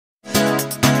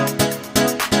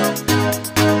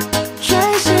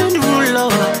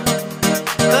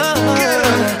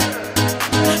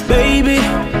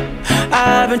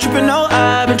been tripping, oh,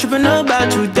 I've been tripping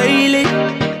about you daily.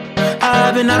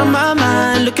 I've been out of my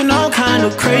mind, looking all kind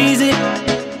of crazy.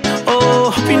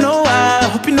 Oh, hope you know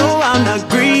I'm not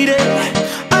greedy.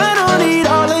 I don't need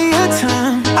all of your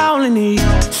time, I only need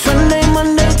Sunday,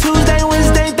 Monday, Tuesday,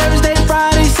 Wednesday, Thursday,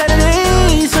 Friday,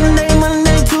 Saturday. Sunday,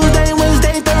 Monday, Tuesday,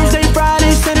 Wednesday, Thursday,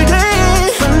 Friday,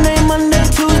 Saturday. Sunday, Monday,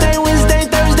 Tuesday, Wednesday,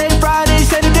 Thursday, Friday,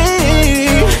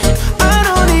 Saturday. I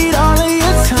don't need all of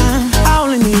your time, I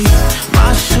only need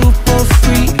my super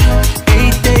freak,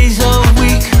 8 days a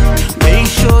week. Make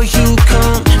sure you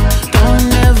come,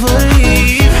 don't ever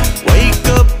leave. Wake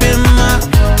up in my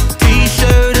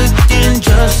t-shirt again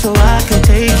just so I can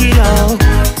take it out.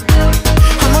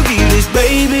 I'ma give you this,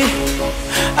 baby.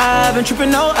 I've been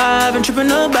tripping, oh, I've been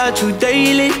tripping about you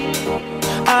daily.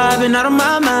 I've been out of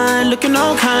my mind, looking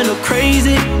all kind of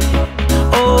crazy.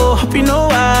 Oh, hope you know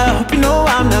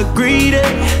I'm not greedy.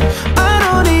 I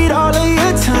don't need all of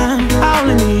your time, I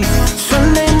only need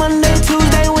Sunday, Monday,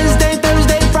 Tuesday, Wednesday,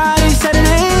 Thursday, Friday,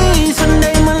 Saturday.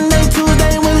 Sunday, Monday,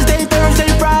 Tuesday, Wednesday, Thursday,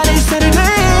 Friday,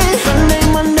 Saturday. Sunday,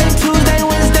 Monday, Tuesday,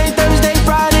 Wednesday, Thursday,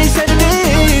 Friday,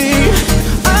 Saturday.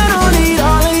 I don't need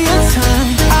all of your time,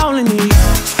 I only need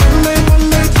Sunday,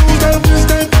 Monday, Tuesday,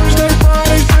 Wednesday, Thursday,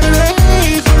 Friday, Saturday.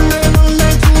 Sunday,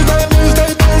 Monday, Tuesday, Wednesday,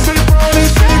 Thursday, Friday,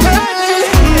 Saturday.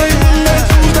 Sunday, Monday,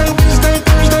 Tuesday, Wednesday,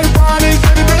 Thursday, Friday,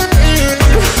 Saturday.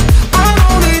 I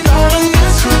don't need all of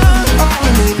your time, I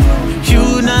only need you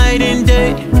night and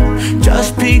day. Just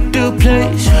pick the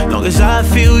place, long as I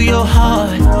feel your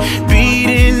heart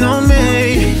beating on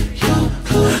me.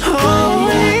 Oh,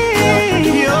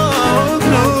 you're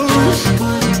close.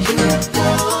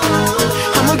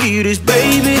 I'ma give you this,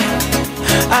 baby.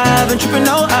 I've been tripping,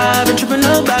 oh, I've been tripping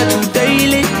about you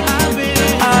daily.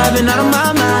 I've been out of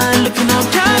my mind, looking all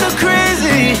kind of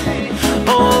crazy.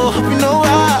 Oh, hope you know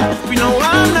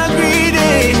I'm not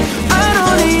greedy. I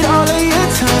don't need all of your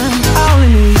time, I only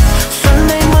need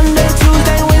Sunday, Monday,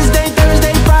 Tuesday, Wednesday,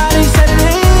 Thursday, Friday,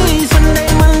 Saturday. Sunday,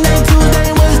 Monday,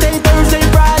 Tuesday, Wednesday, Thursday,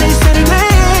 Friday, Saturday.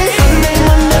 Sunday,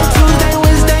 Monday, Tuesday,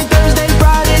 Wednesday, Thursday,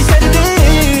 Friday, Saturday.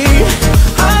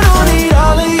 I don't need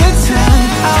all of your time,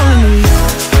 I only need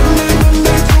Sunday,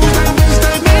 Monday, Tuesday,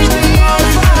 Wednesday, Thursday,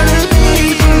 Friday, Saturday.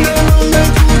 Sunday, Monday,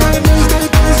 Tuesday, Wednesday,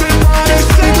 Thursday, Friday,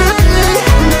 Saturday.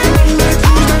 Sunday, Monday,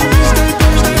 Tuesday, Wednesday,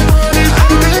 Thursday, Friday,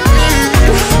 Saturday.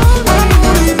 I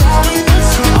don't need all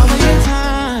of your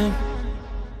time.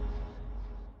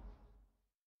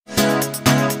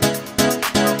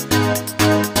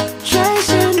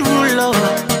 Chasing Derulo,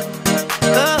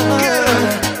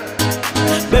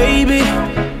 baby.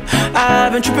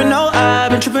 I've been tripping, oh, I've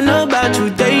been tripping about you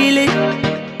daily.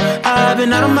 I've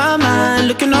been out of my mind,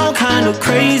 looking all kind of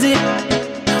crazy.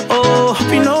 Oh,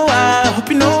 hope you know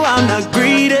I'm not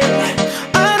greedy.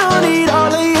 I don't need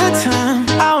all of your time,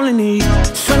 I only need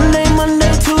Sunday,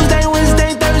 Monday, Tuesday,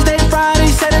 Wednesday, Thursday, Friday,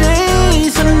 Saturday.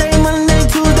 Sunday, Monday,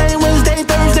 Tuesday, Wednesday,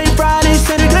 Thursday, Friday,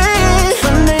 Saturday.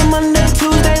 Sunday, Monday,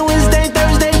 Tuesday, Wednesday,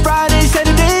 Thursday, Friday,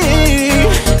 Saturday.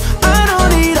 I don't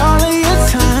need all of your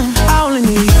time, I only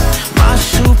need my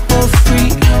super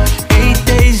freak, 8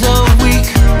 days a week.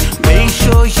 Make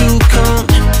sure you come,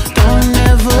 don't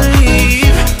ever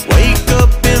leave. Wake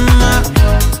up in my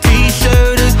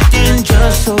t-shirt again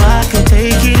just so I can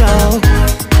take it out.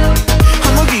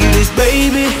 I'ma give you this,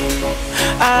 baby.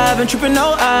 I've been tripping,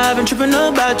 oh, I've been tripping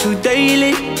about you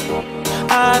daily.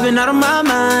 I've been out of my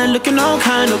mind, looking all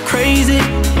kind of crazy.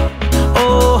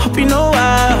 Oh, hope you know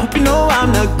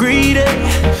I'm not greedy.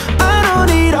 I don't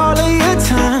need all of your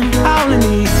time, I only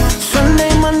need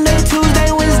Sunday, Monday,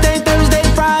 Tuesday, Wednesday, Thursday,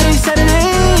 Friday,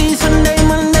 Saturday. Sunday,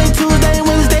 Monday, Tuesday,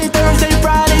 Wednesday, Thursday,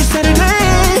 Friday,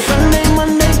 Saturday. Sunday,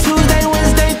 Monday, Tuesday,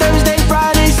 Wednesday, Thursday,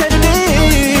 Friday,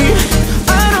 Saturday.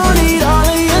 I don't need all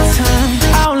of your time,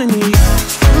 I only need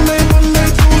Sunday, Monday,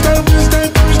 Tuesday, Wednesday,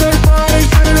 Thursday, Friday,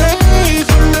 Saturday.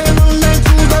 Sunday, Monday,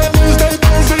 Tuesday, Wednesday,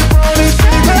 Thursday, Friday,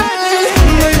 Saturday.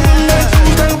 Sunday, Monday,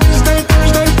 Tuesday, Wednesday,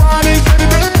 Thursday, Friday,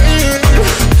 Saturday.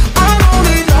 I don't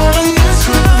need all of your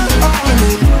time, I only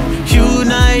need you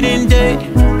night and day.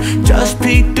 Just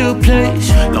pick the place,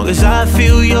 long as I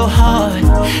feel your heart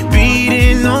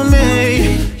beating on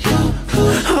me.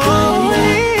 Oh,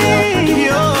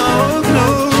 you're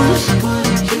close.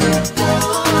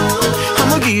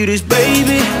 I'ma give you this,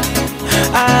 baby.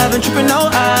 I've been tripping, oh,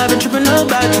 I've been tripping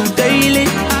about you daily.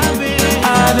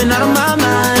 I've been out of my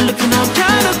mind, looking all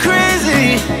kind of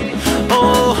crazy.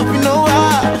 Oh, hope you know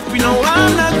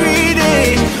I'm not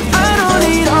greedy. I don't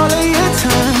need all of your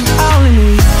time, I only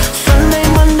need Sunday,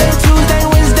 Monday, Tuesday,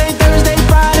 Wednesday, Thursday,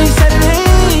 Friday,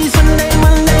 Saturday. Sunday,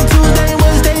 Monday, Tuesday,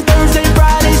 Wednesday, Thursday,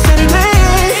 Friday,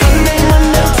 Saturday. Sunday,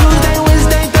 Monday, Tuesday,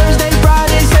 Wednesday, Thursday,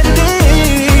 Friday,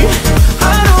 Saturday.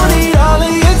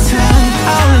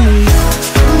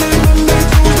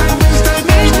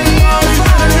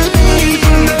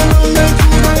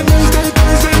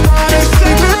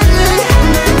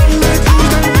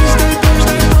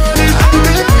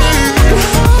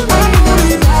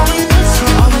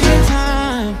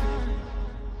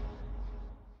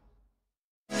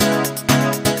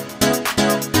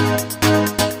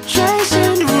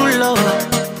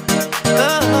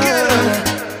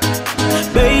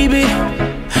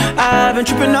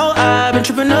 been tripping, oh, I've been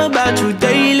tripping about you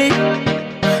daily.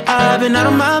 I've been out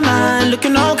of my mind,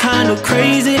 looking all kind of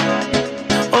crazy.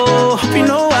 Oh, hope you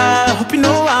know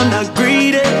I'm not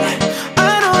greedy.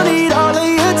 I don't need all of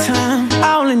your time,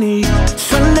 I only need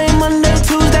Sunday, Monday,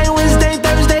 Tuesday, Wednesday,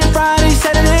 Thursday, Friday,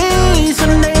 Saturday.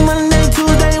 Sunday, Monday,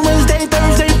 Tuesday, Wednesday,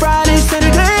 Thursday, Friday,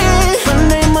 Saturday.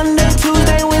 Sunday, Monday,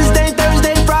 Tuesday, Wednesday,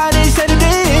 Thursday, Friday,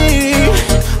 Saturday.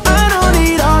 I don't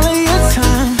need all of your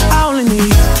time, I only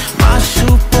need my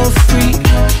super freak,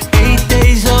 8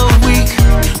 days a week.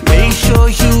 Make sure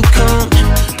you come,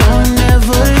 don't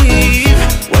ever leave.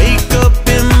 Wake up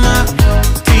in my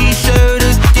t-shirt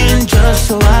again just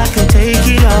so I can take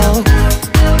it off.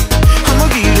 I'ma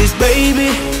give you this, baby.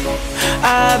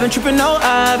 I've been tripping, oh,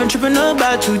 I've been tripping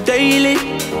about you daily.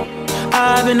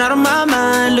 I've been out of my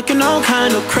mind, looking all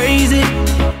kind of crazy.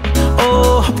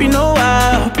 Oh, hope you know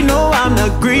I'm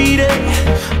not greedy.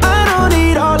 I don't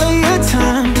need all of your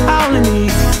time, I only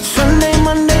need Sunday,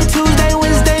 Monday, Tuesday,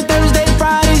 Wednesday, Thursday,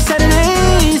 Friday,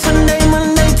 Saturday. Sunday,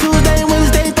 Monday, Tuesday,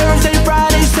 Wednesday, Thursday,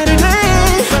 Friday,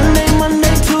 Saturday. Sunday,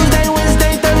 Monday, Tuesday,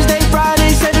 Wednesday, Thursday,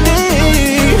 Friday,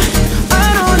 Saturday. I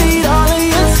don't need all of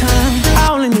your time, I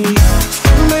only need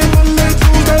Sunday, Monday,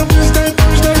 Tuesday, Wednesday,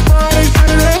 Thursday, Friday,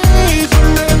 Saturday.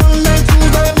 Sunday, Monday,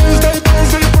 Tuesday, Wednesday,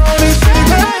 Thursday, Friday,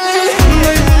 Saturday.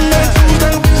 Sunday, Monday,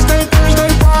 Tuesday, Wednesday, Thursday,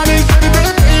 Friday,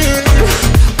 Saturday.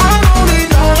 I don't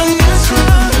need all of your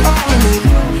time, I only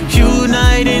need you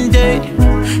night and day.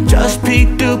 Just pick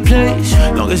the place,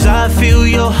 long as I feel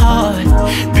your heart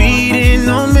beating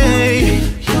on me.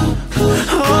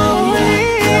 Hold me,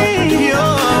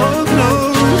 you're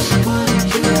close.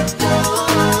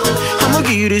 I'ma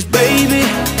give you this, baby.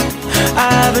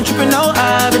 I've been tripping, oh,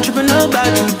 I've been tripping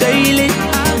about you daily.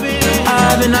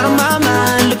 I've been out of my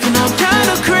mind, looking all kind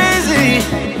of crazy.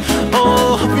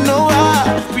 Oh, hope you know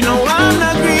I'm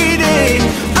not greedy.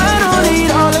 I don't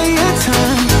need all of your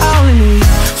time, I only need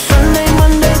Sunday,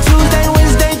 Monday, Tuesday,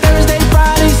 Wednesday, Thursday,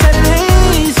 Friday,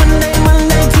 Saturday. Sunday,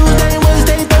 Monday, Tuesday,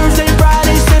 Wednesday, Thursday,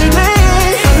 Friday, Saturday.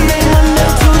 Sunday, Monday,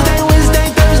 Tuesday, Wednesday,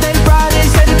 Thursday, Friday,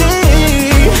 Saturday.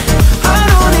 I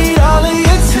don't need all of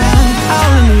your time, I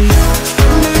only need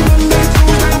Sunday, Monday,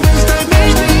 Tuesday, Wednesday,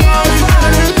 Thursday, Friday.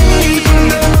 Sunday,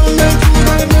 Monday,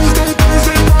 Tuesday, Wednesday,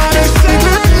 Thursday, Friday, Saturday.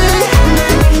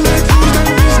 Sunday, Monday, Tuesday,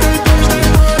 Wednesday, Thursday, Friday, Saturday.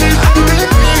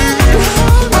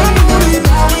 I don't need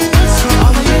all of your time.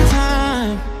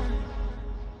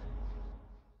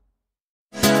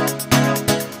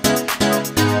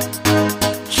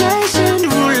 Chasing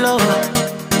Derulo,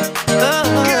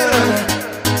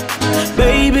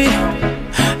 baby.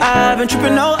 I've been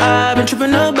tripping, oh, I've been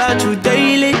tripping about you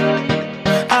daily.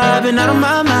 I've been out of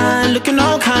my mind, looking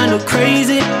all kind of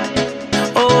crazy.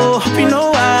 Oh, hope you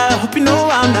know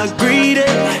I'm not greedy.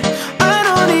 I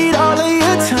don't need all of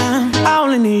your time, I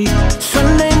only need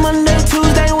Sunday, Monday,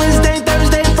 Tuesday, Wednesday,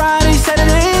 Thursday, Friday,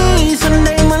 Saturday.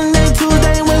 Sunday, Monday,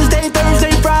 Tuesday, Wednesday,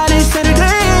 Thursday, Friday,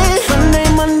 Saturday. Sunday,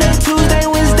 Monday, Tuesday,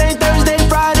 Wednesday, Thursday,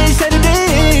 Friday,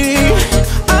 Saturday.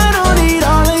 I don't need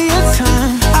all of your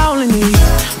time, I only need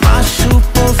my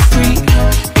super freak,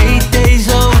 8 days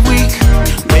a week.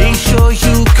 Make sure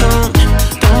you come,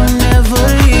 don't ever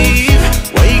leave.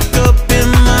 Wake up in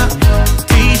my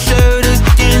t-shirt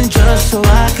again just so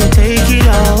I can take it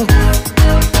off.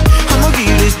 I'ma give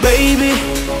you this, baby.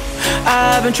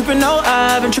 I've been tripping, oh,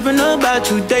 I've been tripping about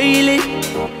you daily.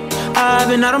 I've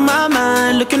been out of my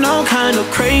mind, looking all kind of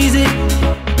crazy.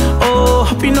 Oh,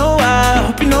 hope you know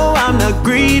I'm not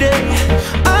greedy.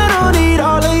 I don't need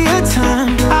all of your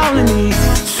time, I only need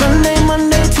Sunday,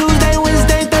 Monday, Tuesday,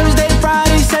 Wednesday, Thursday,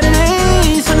 Friday,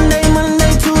 Saturday. Sunday,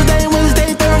 Monday, Tuesday,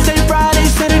 Wednesday, Thursday, Friday,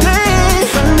 Saturday.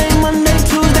 Sunday, Monday,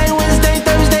 Tuesday, Wednesday,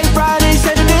 Thursday, Friday,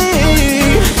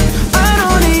 Saturday. I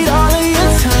don't need all of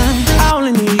your time, I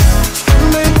only need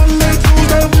Sunday, Monday,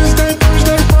 Tuesday, Wednesday,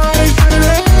 Thursday, Friday,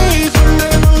 Saturday.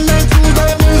 Sunday, Monday,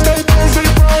 Tuesday, Wednesday, Thursday,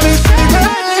 Friday, Saturday.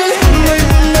 Sunday,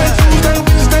 Monday, Tuesday,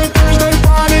 Wednesday, Thursday,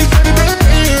 Friday, Saturday.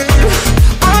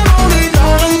 I don't need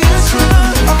all of your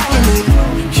time, I only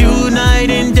need you night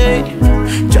and day.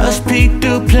 Just pick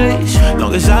the place,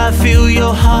 long as I feel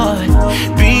your heart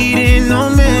beating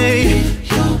on me.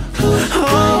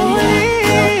 Hold me,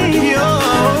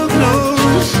 you're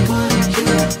close.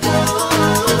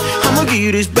 I'ma give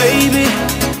you this, baby.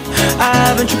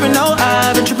 I've been tripping, oh,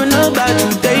 I've been tripping about you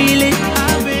daily.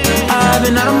 I've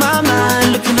been out of my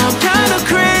mind, looking all kind of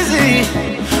crazy.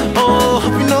 Oh,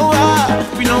 hope you know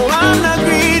I'm not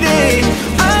greedy.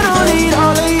 I don't need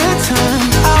all of your time,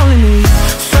 I only need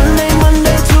Sunday,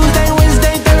 Monday, Tuesday,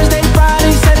 Wednesday, Thursday,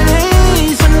 Friday,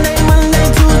 Saturday. Sunday, Monday,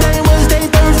 Tuesday, Wednesday,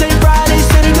 Thursday, Friday,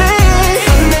 Saturday.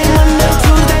 Sunday, Monday,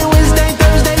 Tuesday, Wednesday,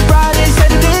 Thursday, Friday,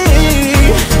 Saturday.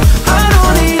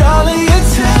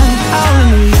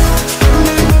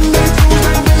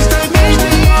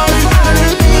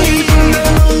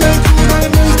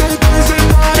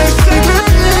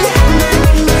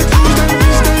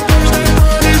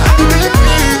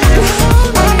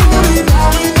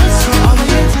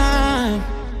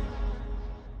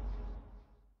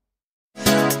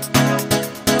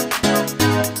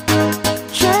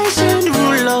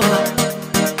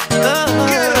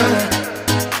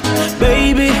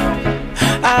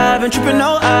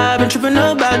 been tripping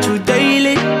about you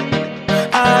daily.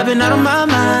 I've been out of my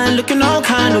mind, looking all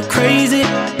kind of crazy.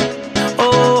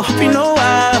 Oh, hope you know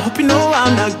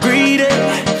I'm not greedy.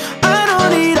 I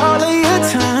don't need all of your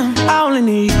time, I only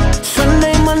need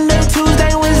Sunday, Monday,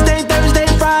 Tuesday, Wednesday, Thursday,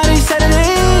 Friday,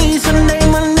 Saturday. Sunday,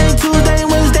 Monday, Tuesday,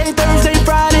 Wednesday, Thursday,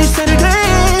 Friday,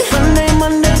 Saturday. Sunday,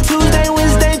 Monday, Tuesday,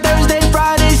 Wednesday, Thursday,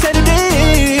 Friday,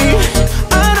 Saturday.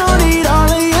 I don't need all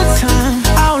of your time,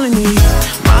 I only need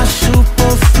my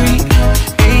super freak,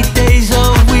 8 days a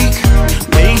week.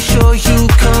 Make sure you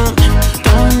come,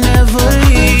 don't ever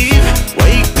leave.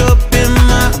 Wake up in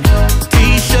my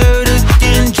t-shirt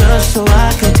again just so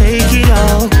I can take it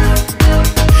out.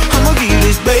 I'ma give you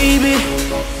this, baby.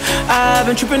 I've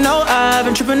been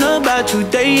tripping about you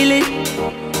daily.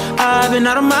 I've been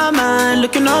out of my mind,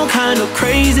 looking all kind of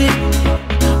crazy.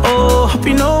 Oh, hope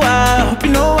you know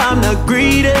I'm not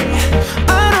greedy.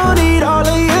 I don't need all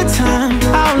of your time,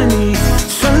 I only need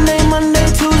Sunday, Monday,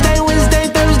 Tuesday, Wednesday,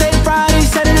 Thursday, Friday,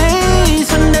 Saturday.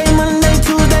 Sunday, Monday,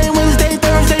 Tuesday, Wednesday,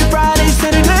 Thursday, Friday,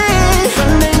 Saturday.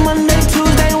 Sunday, Monday,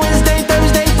 Tuesday, Wednesday,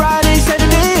 Thursday, Friday,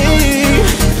 Saturday.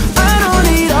 I don't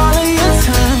need all of your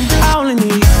time, I only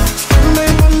need Sunday,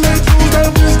 Monday, Tuesday,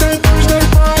 Wednesday, Thursday,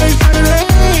 Friday,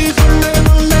 Saturday. Sunday,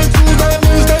 Monday, Tuesday,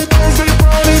 Wednesday, Thursday,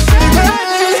 Friday, Saturday.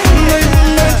 Sunday,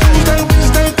 Monday, Tuesday,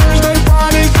 Wednesday, Thursday,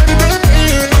 Friday, Saturday.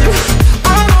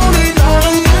 I don't need all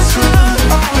of your time,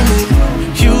 I only need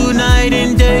you night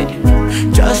and day.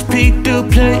 Just pick the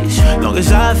place, long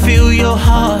as I feel your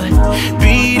heart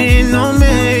beating on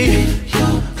me.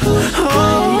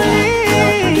 Hold me,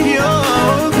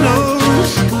 you're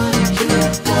close.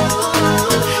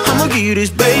 I'ma give you this,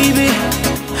 baby.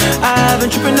 I've been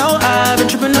tripping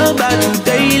about you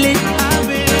daily.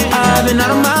 I've been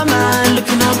out of my mind,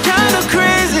 looking all kind of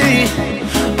crazy.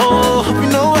 Oh, hope you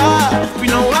know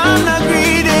I'm not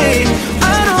greedy.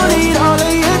 I don't need all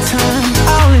of your time,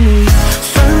 I only need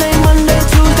Sunday, Monday,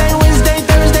 Tuesday, Wednesday,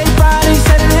 Thursday, Friday,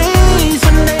 Saturday.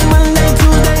 Sunday, Monday,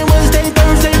 Tuesday, Wednesday,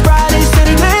 Thursday, Friday,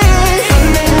 Saturday.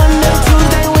 Sunday, Monday,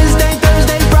 Tuesday, Wednesday,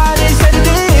 Thursday, Friday,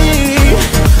 Saturday.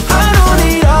 I don't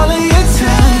need all of your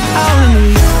time, I only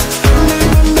need Sunday,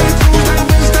 Monday, Tuesday,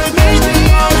 Wednesday, Thursday, Friday, Saturday.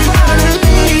 Sunday,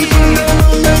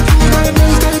 Monday, Tuesday,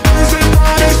 Wednesday, Thursday,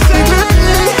 Friday, Saturday.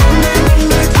 Sunday,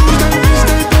 Monday, Tuesday,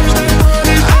 Wednesday, Thursday,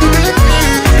 Friday, Saturday.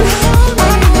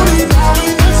 I don't need all of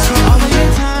your time.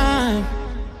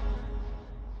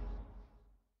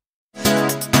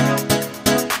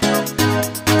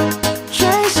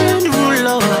 Chasing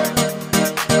Derulo,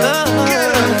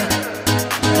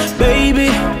 baby.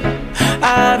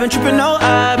 I've been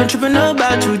tripping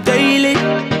about you daily.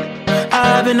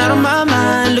 I've been out of my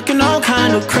mind, looking all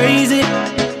kind of crazy.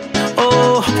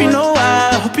 Oh, hope you know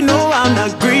I'm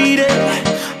not greedy.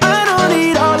 I don't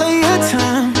need all of your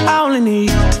time, I only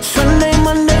need Sunday,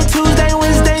 Monday, Tuesday,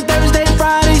 Wednesday, Thursday,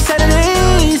 Friday,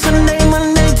 Saturday. Sunday,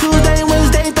 Monday, Tuesday,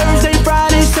 Wednesday, Thursday,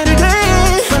 Friday,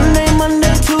 Saturday. Sunday,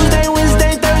 Monday, Tuesday,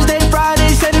 Wednesday, Thursday, Friday,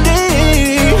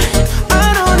 Saturday.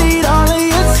 I don't need all of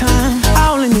your time, I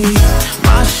only need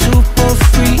my super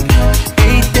freak,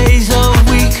 8 days a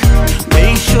week.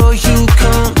 Make sure you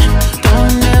come,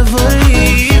 don't ever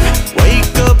leave.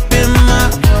 Wake up in my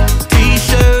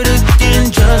t-shirt again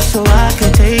just so I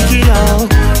can take it out.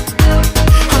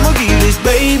 I'ma give you this,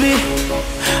 baby.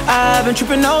 I've been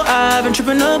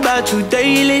tripping about you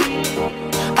daily.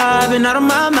 I've been out of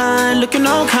my mind, looking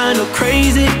all kind of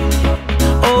crazy.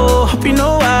 Oh, hope you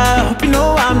know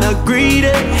I'm not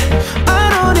greedy. I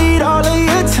don't need all of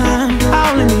your time,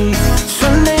 I only need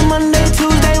Sunday, Monday,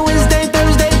 Tuesday, Wednesday,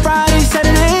 Thursday, Friday,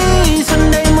 Saturday.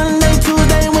 Sunday, Monday,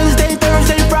 Tuesday, Wednesday,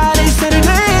 Thursday, Friday,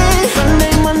 Saturday.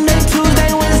 Sunday, Monday,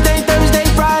 Tuesday, Wednesday, Thursday,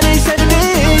 Friday,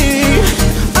 Saturday.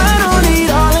 I don't need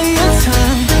all of your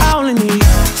time, I only need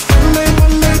Sunday,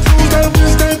 Monday, Tuesday,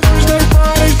 Wednesday, Thursday,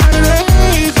 Friday, Saturday.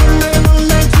 Sunday,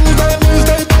 Monday, Tuesday,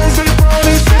 Wednesday, Thursday,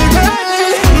 Friday, Saturday.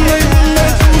 Sunday, Monday,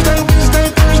 Tuesday, Wednesday,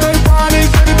 Thursday, Friday,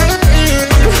 Saturday.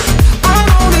 I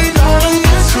don't need all of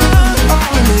your time, I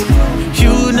only need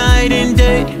you night and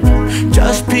day.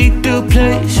 Just pick the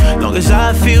place, long as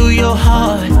I feel your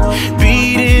heart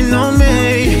beating on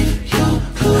me.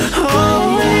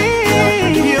 Hold me,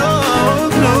 you're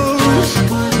close.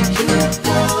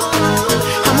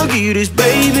 I'ma give you this,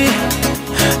 baby.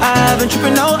 I've been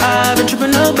tripping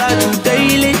about you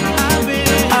daily.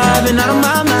 I've been out of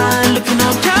my mind, looking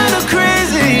all kind of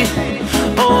crazy.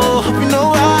 Oh, hope you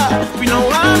know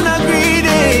I'm not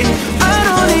greedy. I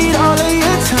don't need all of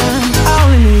your time, I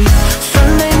only need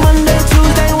Sunday, Monday,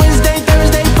 Tuesday, Wednesday,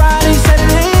 Thursday, Friday,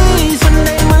 Saturday.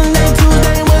 Sunday, Monday,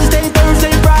 Tuesday, Wednesday,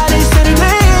 Thursday, Friday,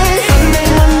 Saturday. Sunday,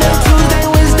 Monday, Tuesday,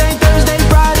 Wednesday, Thursday,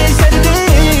 Friday,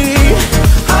 Saturday.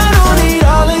 I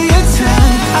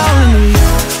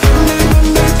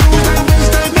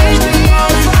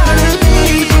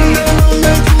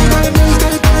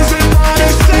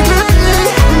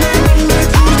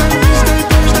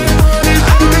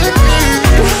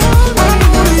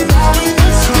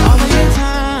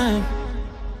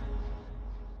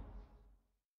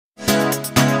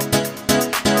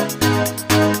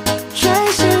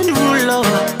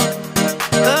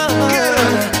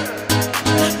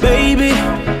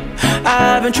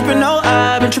I've been tripping, oh,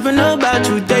 I've been tripping about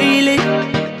you daily.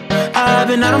 I've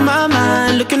been out of my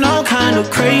mind, looking all kind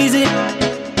of crazy.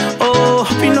 Oh,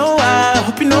 hope you know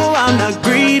I'm not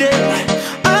greedy.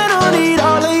 I don't need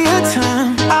all of your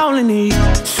time, I only need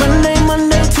Sunday,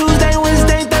 Monday, Tuesday,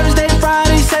 Wednesday, Thursday,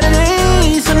 Friday,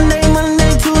 Saturday. Sunday,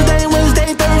 Monday, Tuesday,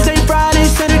 Wednesday, Thursday, Friday,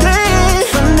 Saturday.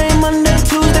 Sunday, Monday,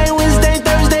 Tuesday, Wednesday,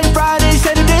 Thursday, Friday,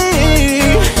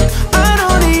 Saturday. I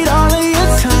don't need all of your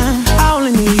time, I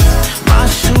only need my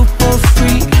super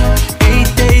freak,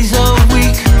 8 days a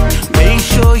week. Make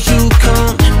sure you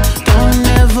come, don't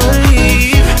ever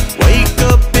leave. Wake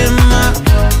up in my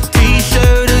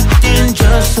t-shirt again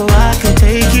just so I can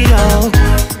take it off.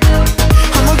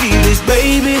 I'ma give you this,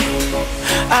 baby.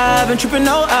 I've been tripping,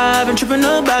 oh, I've been tripping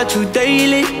about you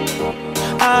daily.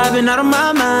 I've been out of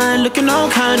my mind, looking all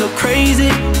kind of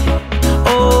crazy.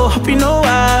 Oh, hope you know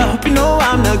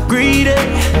I'm not greedy.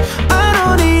 I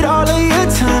don't need all of your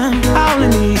time, I only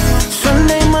need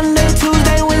Sunday, Monday,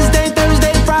 Tuesday, Wednesday,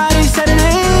 Thursday, Friday,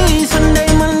 Saturday. Sunday,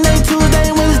 Monday,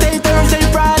 Tuesday, Wednesday, Thursday,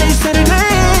 Friday,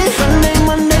 Saturday. Sunday,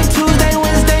 Monday, Tuesday,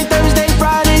 Wednesday, Thursday,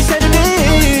 Friday,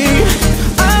 Saturday.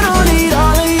 I don't need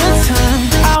all of your time,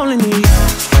 I only need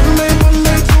Sunday,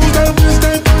 Monday, Tuesday,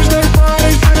 Wednesday, Thursday,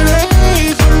 Friday,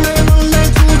 Saturday. Sunday, Monday,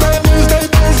 Tuesday, Wednesday,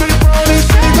 Thursday, Friday,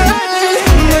 Saturday.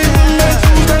 Sunday, Monday,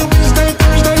 Tuesday, Wednesday,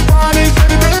 Thursday, Friday,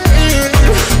 Saturday.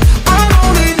 I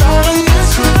don't need all of your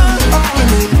time, I only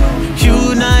need you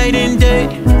night and day.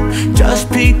 Just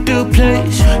pick the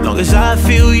place, long as I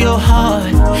feel your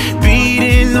heart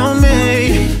beating on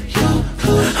me.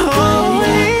 Oh,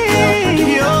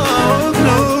 you're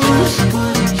close.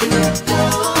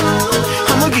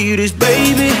 I'ma give you this,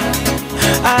 baby.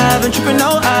 I've been tripping,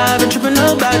 oh, I've been tripping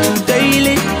about you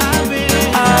daily.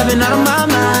 I've been out of my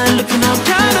mind, looking all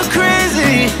kind of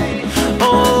crazy.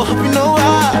 Oh, hope you know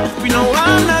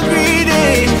I'm not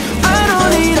greedy. I don't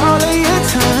need all of your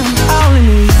time, I only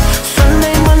need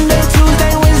Sunday, Monday,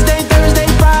 Tuesday, Wednesday, Thursday,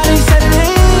 Friday,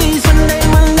 Saturday. Sunday,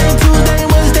 Monday, Tuesday,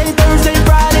 Wednesday, Thursday,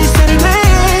 Friday, Saturday.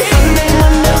 Sunday,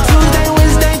 Monday, Tuesday,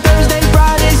 Wednesday, Thursday,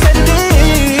 Friday, Saturday.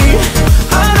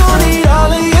 I don't need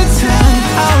all of your time,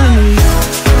 I only need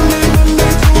Sunday,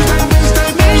 Monday, Tuesday,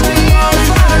 Wednesday, Thursday, Friday,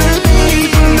 Saturday.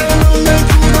 Sunday, Monday,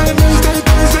 Tuesday, Wednesday,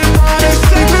 Thursday, Friday,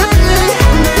 Saturday.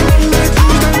 Sunday, Monday,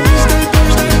 Tuesday, Wednesday,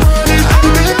 Thursday, Friday, Saturday.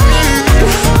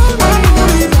 I don't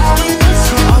need all of your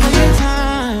time.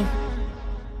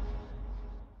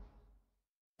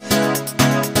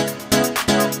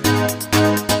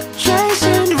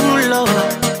 Chasing Derulo,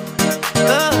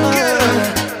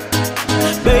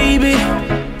 baby.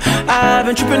 I've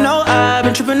been tripping, oh, I've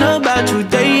been tripping about you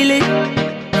daily.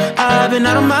 I've been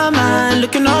out of my mind,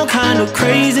 looking all kind of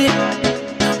crazy.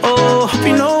 Oh, hope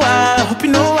you know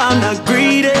I'm not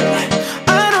greedy.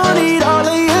 I don't need all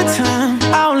of your time,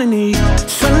 I only need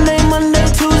Sunday, Monday,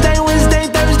 Tuesday, Wednesday,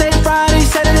 Thursday, Friday,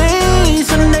 Saturday.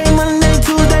 Sunday, Monday,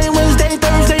 Tuesday, Wednesday,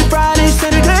 Thursday, Friday,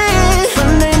 Saturday.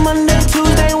 Sunday, Monday,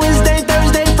 Tuesday, Wednesday,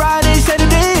 Thursday, Friday,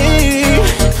 Saturday.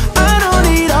 I don't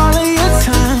need all of your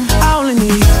time, I only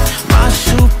need my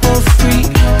super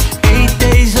freak, 8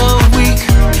 days a week.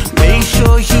 Make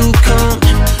sure you come,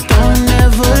 don't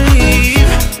ever leave.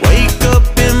 Wake up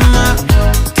in my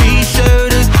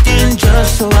t-shirt again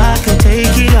just so I can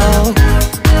take it off.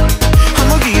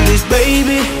 I'ma give you this,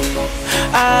 baby.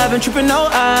 I've been tripping, oh,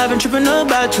 I've been tripping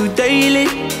about you daily.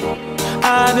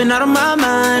 I've been out of my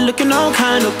mind, looking all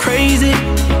kind of crazy.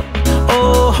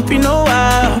 Oh, hope you know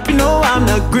I'm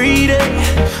not greedy.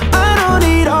 I don't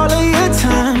need all of your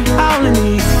time, I only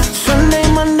need Sunday,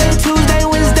 Monday, Tuesday,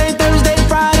 Wednesday, Thursday,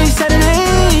 Friday,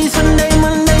 Saturday. Sunday,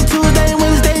 Monday, Tuesday,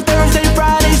 Wednesday, Thursday,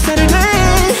 Friday,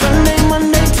 Saturday. Sunday,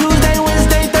 Monday, Tuesday,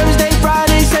 Wednesday, Thursday,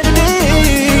 Friday,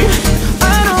 Saturday.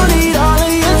 I don't need all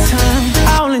of your time,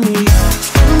 I only need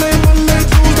Sunday, Monday,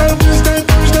 Tuesday, Wednesday,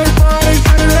 Thursday, Friday,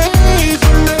 Saturday.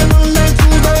 Sunday, Monday,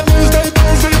 Tuesday, Wednesday,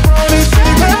 Thursday, Friday,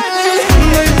 Saturday.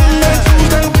 Sunday, Monday,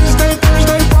 Tuesday, Wednesday,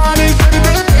 Thursday, Friday,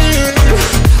 Saturday.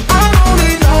 I don't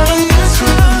need all of your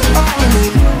time, I only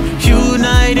need you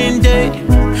night and day.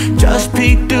 Just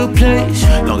pick the place,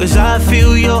 long as I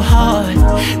feel your heart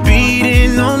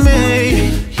beating on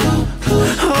me.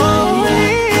 Oh,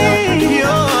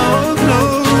 you're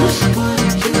close.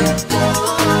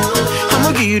 I'ma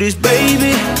give you this,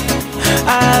 baby.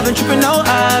 I've been tripping, oh,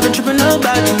 I've been tripping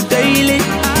about you daily.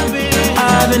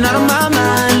 I've been out of my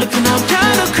mind, looking all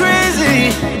kind of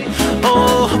crazy.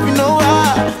 Oh, hope you know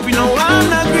I'm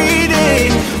not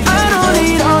greedy. I don't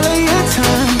need all of your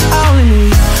time, I only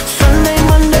need Sunday,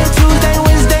 Monday, Tuesday,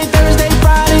 Wednesday, Thursday,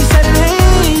 Friday,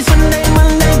 Saturday. Sunday,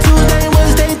 Monday, Tuesday,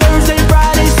 Wednesday, Thursday,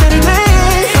 Friday, Saturday.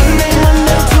 Sunday,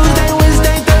 Monday, Tuesday,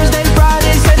 Wednesday, Thursday,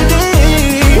 Friday,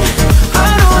 Saturday.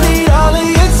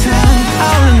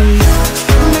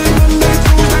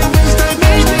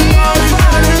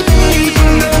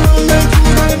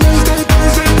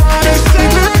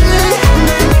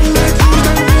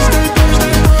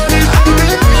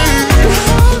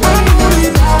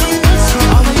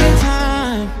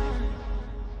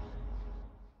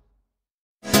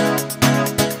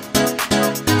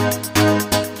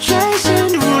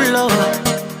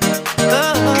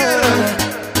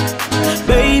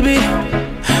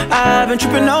 been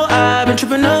tripping, oh, I've been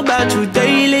tripping about you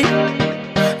daily.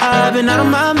 I've been out of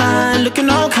my mind, looking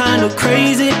all kind of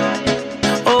crazy.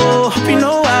 Oh, hope you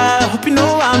know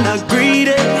I'm not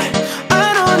greedy.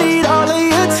 I don't need all of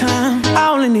your time, I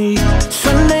only need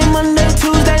Sunday, Monday,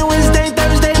 Tuesday, Wednesday,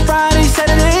 Thursday, Friday,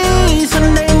 Saturday.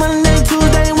 Sunday, Monday,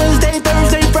 Tuesday, Wednesday,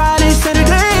 Thursday, Friday,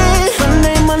 Saturday.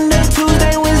 Sunday, Monday,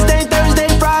 Tuesday, Wednesday, Thursday,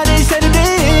 Friday,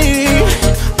 Saturday.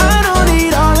 I don't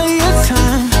need all of your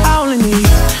time, I only need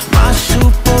my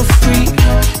super freak,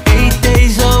 8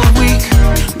 days a week.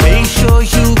 Make sure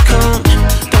you come,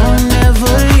 don't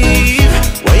ever leave.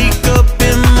 Wake up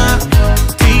in my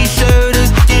t-shirt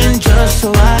again just so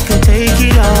I can take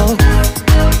it off.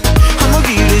 I'ma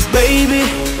give you this, baby.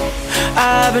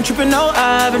 I've been tripping, oh,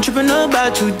 I've been tripping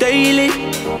about you daily.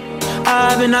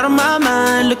 I've been out of my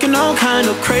mind, looking all kind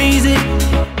of crazy.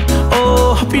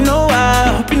 Oh, hope you know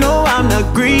I'm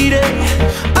not greedy.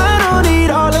 I don't need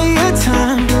all of your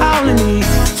time, I only need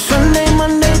Sunday,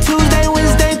 Monday, Tuesday,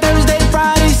 Wednesday, Thursday,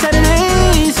 Friday,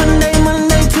 Saturday. Sunday,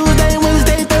 Monday, Tuesday,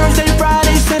 Wednesday, Thursday,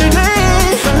 Friday,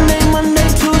 Saturday. Sunday, Monday,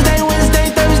 Tuesday, Wednesday,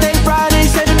 Thursday, Friday,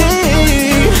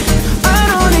 Saturday. I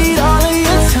don't need all of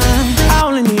your time, I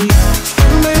only need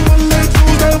Sunday, Monday,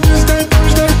 Tuesday, Wednesday,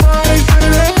 Thursday, Friday,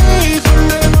 Saturday.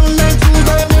 Sunday, Monday,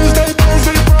 Tuesday, Wednesday,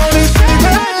 Thursday, Friday,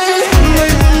 Saturday.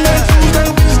 Sunday, Monday, Tuesday,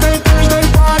 Wednesday, Thursday,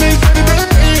 Friday,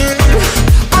 Saturday.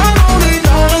 I don't need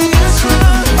all of your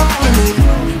time, I only need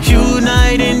you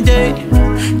night and day.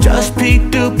 Just pick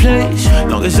the place,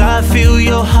 long as I feel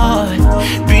your heart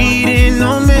beating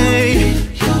on me.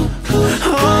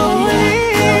 Oh,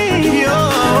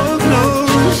 you're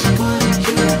close.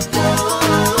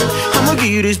 I'ma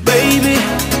give you this, baby.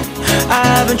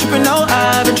 I've been tripping, oh,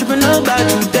 I've been tripping about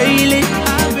you daily.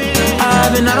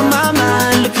 I've been out of my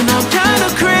mind, looking all kind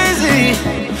of crazy.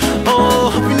 Oh,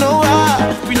 hope you know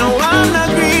I'm not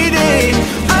greedy.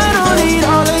 I don't need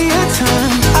all of your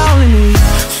time, I only need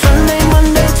Sunday,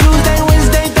 Monday, Tuesday,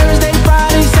 Wednesday, Thursday,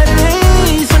 Friday,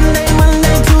 Saturday. Sunday,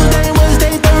 Monday, Tuesday,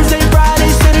 Wednesday, Thursday,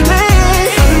 Friday, Saturday.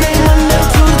 Sunday, Monday,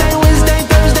 Tuesday, Wednesday,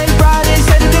 Thursday, Friday,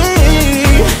 Saturday.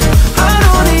 I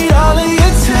don't need all of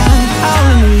your time, I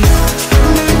only need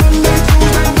Sunday, Monday,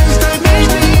 Tuesday, Wednesday,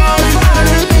 Thursday, Friday,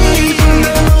 Saturday.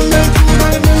 Sunday, Monday,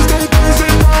 Tuesday, Wednesday,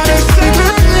 Thursday, Friday, Saturday.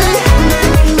 Sunday,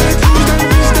 Monday, Tuesday,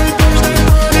 Wednesday, Thursday,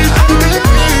 Friday,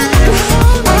 Saturday.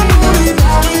 I don't need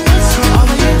all of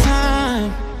your time.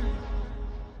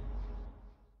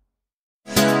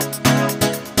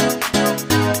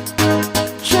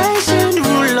 Chasing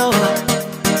Derulo,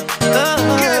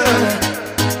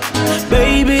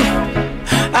 baby.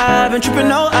 I've been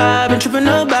tripping, oh, I've been tripping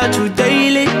about you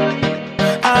daily.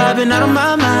 I've been out of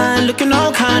my mind, looking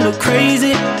all kind of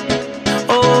crazy.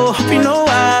 Oh, hope you know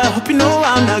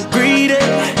I'm not greedy.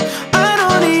 I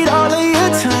don't need all of your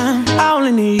time, I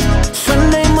only need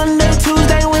Sunday, Monday,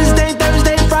 Tuesday, Wednesday,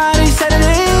 Thursday, Friday,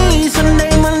 Saturday.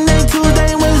 Sunday, Monday,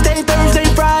 Tuesday, Wednesday, Thursday,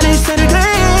 Friday,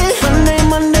 Saturday. Sunday,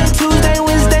 Monday, Tuesday,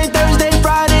 Wednesday, Thursday,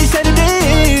 Friday,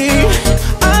 Saturday.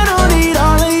 I don't need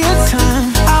all of your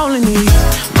time, I only need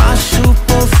my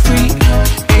super freak,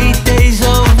 8 days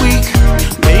a week.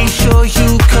 Make sure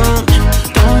you come,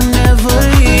 don't ever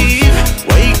leave.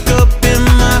 Wake up in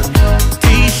my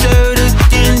t-shirt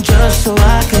again just so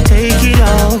I can take it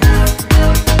off.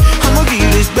 I'ma give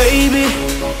you this, baby.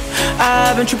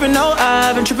 I've been tripping, oh,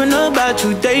 I've been tripping about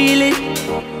you daily.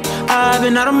 I've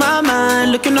been out of my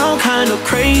mind, looking all kind of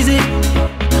crazy.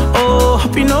 Oh,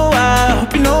 hope you know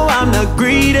I'm not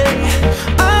greedy.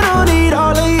 I don't need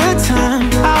all of your time,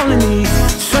 I only need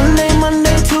Sunday,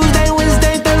 Monday, Tuesday,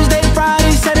 Wednesday, Thursday,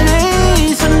 Friday,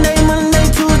 Saturday. Sunday, Monday,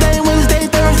 Tuesday, Wednesday,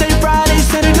 Thursday, Friday,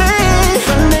 Saturday.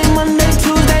 Sunday, Monday,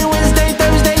 Tuesday, Wednesday,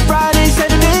 Thursday, Friday,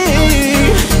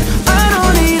 Saturday. I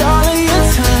don't need all of your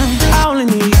time, I only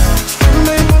need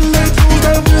Sunday, Monday,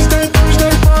 Tuesday, Wednesday,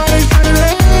 Thursday, Friday,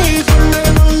 Saturday. Sunday,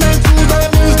 Monday, Tuesday,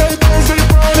 Wednesday, Thursday,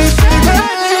 Friday,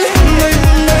 Saturday. Sunday,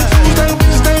 Monday, Tuesday,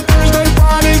 Wednesday, Thursday,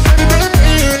 Friday, Saturday.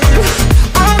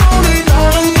 I don't need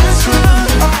all of your time,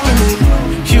 I only need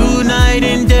you night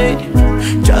and day.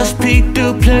 Just pick the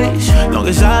place, long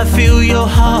as I feel your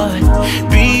heart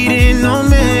beating on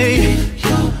me.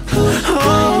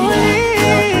 Oh,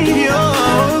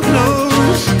 you're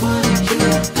close.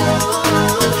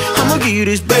 I'ma give you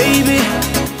this, baby.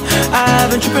 I've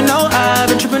been tripping, oh, I've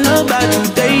been tripping about you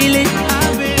daily.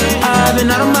 I've been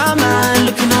out of my mind,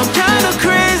 looking all kind of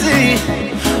crazy.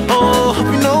 Oh,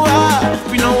 hope you know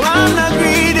I'm not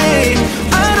greedy.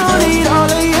 I don't need all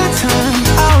of your time,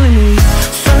 I only need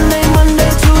Sunday,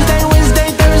 Monday, Tuesday, Wednesday,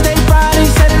 Thursday, Friday,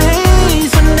 Saturday.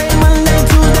 Sunday, Monday,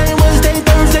 Tuesday, Wednesday,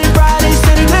 Thursday, Friday,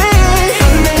 Saturday.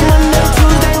 Sunday, Monday,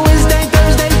 Tuesday, Wednesday,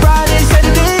 Thursday, Friday,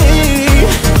 Saturday.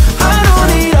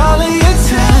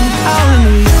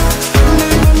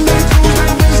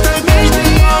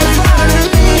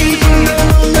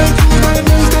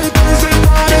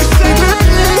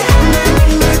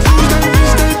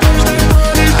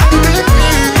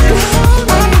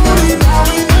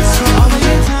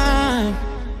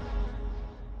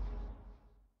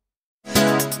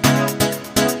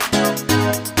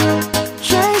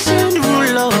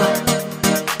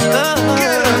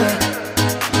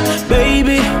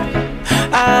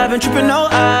 been tripping, oh,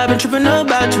 I've been tripping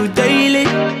about you daily.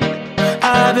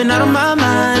 I've been out of my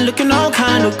mind, looking all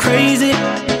kind of crazy.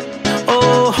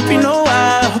 Oh, hope you know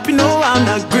I'm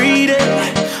not greedy.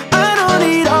 I don't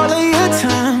need all of your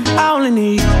time, I only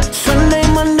need Sunday,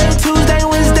 Monday, Tuesday,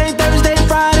 Wednesday, Thursday,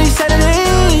 Friday,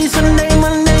 Saturday. Sunday,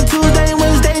 Monday, Tuesday,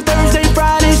 Wednesday, Thursday,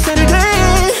 Friday,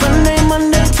 Saturday. Sunday,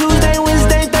 Monday, Tuesday,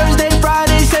 Wednesday, Thursday,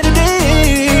 Friday,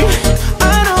 Saturday.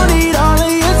 I don't need all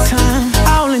of your time,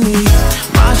 I only need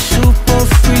my super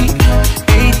freak,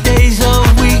 8 days a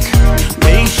week.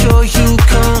 Make sure you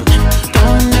come,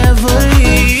 don't ever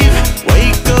leave.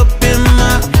 Wake up in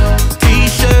my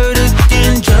t-shirt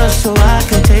again just so I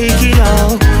can take it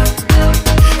out.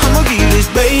 I'ma give you this,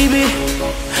 baby.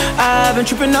 I've been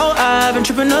tripping, oh, I've been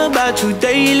tripping about you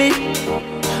daily.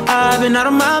 I've been out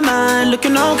of my mind,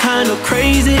 looking all kind of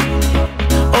crazy.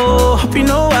 Oh, hope you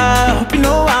know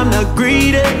I'm not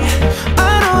greedy.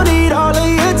 I don't need all of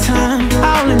your time,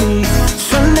 I only need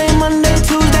Sunday, Monday,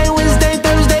 Tuesday, Wednesday,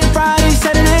 Thursday, Friday,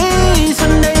 Saturday.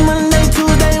 Sunday, Monday,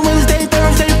 Tuesday, Wednesday,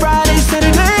 Thursday, Friday,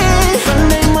 Saturday.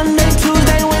 Sunday, Monday,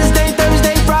 Tuesday, Wednesday,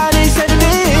 Thursday, Friday,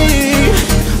 Saturday.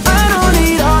 I don't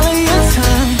need all of your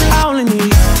time, I only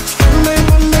need Sunday,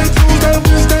 Monday, Tuesday,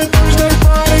 Wednesday, Thursday,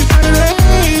 Friday,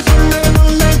 Saturday. Sunday,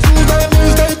 Monday, Tuesday,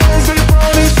 Wednesday, Thursday,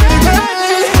 Friday, Saturday.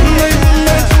 Sunday,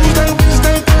 Monday, Tuesday,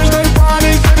 Wednesday, Thursday,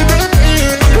 Friday, Saturday.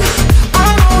 I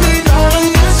don't need all of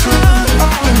your time, I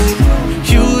only need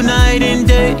you night and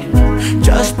day.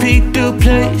 Just pick the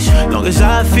place, long as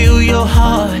I feel your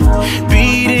heart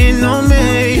beating on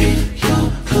me.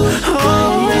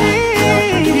 Hold me,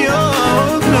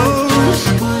 you're close.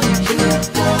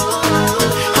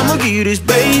 I'ma give you this,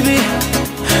 baby.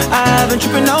 I've been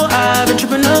tripping, oh, I've been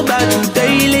tripping about you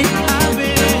daily.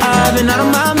 I've been out of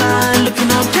my mind,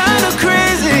 looking all kind of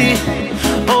crazy.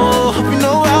 Oh, hope you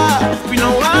know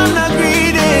I'm not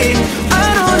greedy.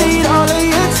 I don't need all of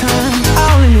your time, I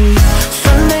only need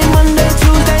Sunday, Monday,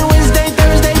 Tuesday, Wednesday,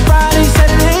 Thursday, Friday,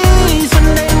 Saturday.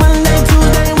 Sunday, Monday,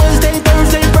 Tuesday, Wednesday,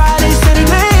 Thursday, Friday,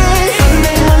 Saturday.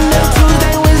 Sunday, Monday,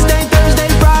 Tuesday, Wednesday, Thursday,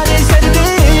 Friday,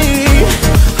 Saturday.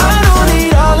 I don't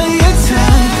need all of your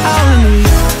time, I only need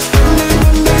Sunday,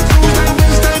 Monday, Tuesday,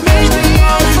 Wednesday, Thursday,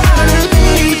 Friday, Saturday.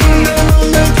 Sunday,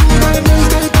 Monday, Tuesday,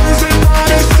 Wednesday, Thursday,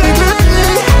 Friday, Saturday.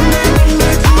 Sunday,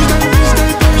 Monday, Tuesday,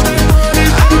 Wednesday, Thursday,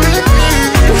 Friday, Saturday.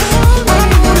 I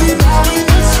don't need all of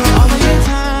your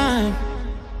time.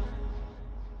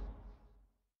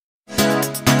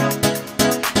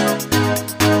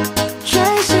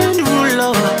 Chasing Derulo,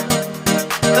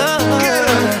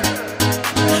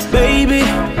 baby.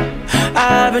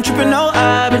 I've been tripping, oh,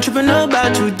 I've been tripping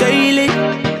about you daily.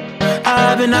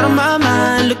 I've been out of my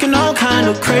mind, looking all kind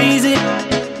of crazy.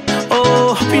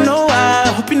 Oh, hope you know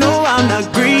I'm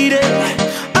not greedy.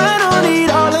 I don't need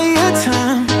all of your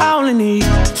time, I only need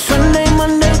Sunday,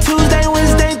 Monday, Tuesday,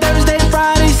 Wednesday, Thursday,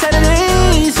 Friday,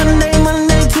 Saturday. Sunday,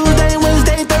 Monday, Tuesday,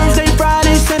 Wednesday, Thursday,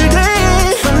 Friday,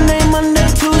 Saturday. Sunday, Monday,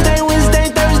 Tuesday, Wednesday,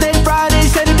 Thursday, Friday,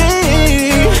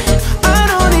 Saturday. I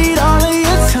don't need all of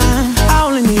your time, I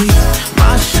only need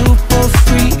my super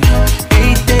freak,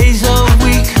 8 days a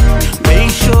week.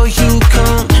 Make sure you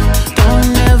come,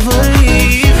 don't ever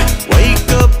leave. Wake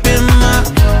up in my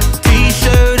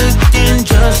t-shirt again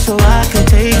just so I can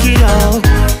take it out.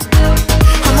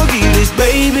 I'ma give you this,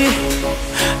 baby.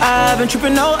 I've been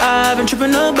tripping, oh, I've been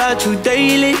tripping about you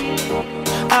daily.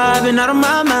 I've been out of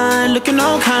my mind, looking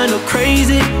all kind of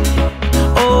crazy.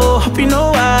 Oh, hope you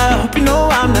know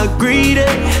I'm not greedy.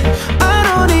 I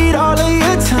don't need all of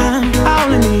your time, I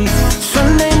only need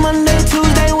Sunday, Monday,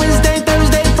 Tuesday, Wednesday,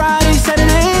 Thursday, Friday,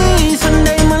 Saturday.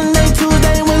 Sunday, Monday,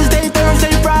 Tuesday, Wednesday,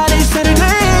 Thursday, Friday,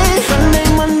 Saturday. Sunday,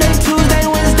 Monday, Tuesday,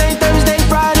 Wednesday, Thursday,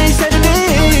 Friday,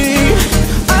 Saturday.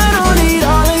 I don't need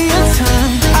all of your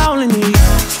time, I only need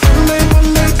Sunday,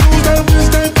 Monday, Tuesday,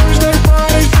 Wednesday, Thursday,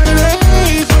 Friday,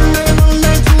 Saturday. Sunday,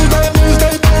 Monday, Tuesday,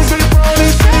 Wednesday, Thursday, Friday,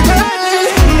 Saturday.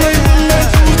 Sunday, Monday,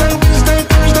 Tuesday, Wednesday,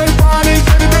 Thursday, Friday,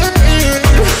 Saturday.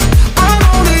 I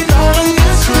don't need all of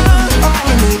your time, I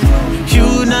only need you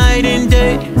night and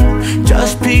day.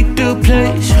 Just pick the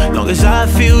place, long as I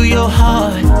feel your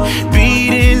heart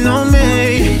beating on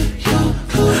me.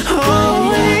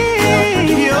 Hold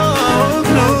me, you're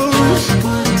close.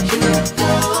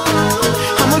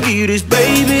 I'ma give you this,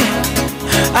 baby.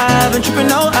 I've been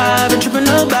tripping, oh, I've been tripping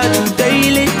about you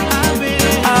daily.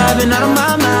 I've been out of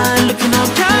my mind, looking all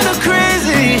kind of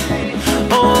crazy.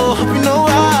 Oh, hope you know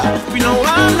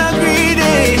I'm not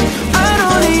greedy. I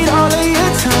don't need all of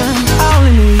your time, I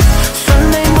only need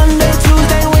Sunday, Monday,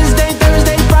 Tuesday, Wednesday,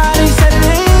 Thursday, Friday,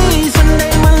 Saturday.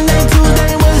 Sunday, Monday,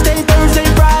 Tuesday, Wednesday, Thursday,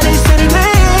 Friday,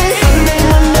 Saturday. Sunday,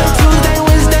 Monday, Tuesday,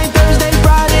 Wednesday, Thursday,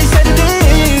 Friday,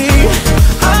 Saturday.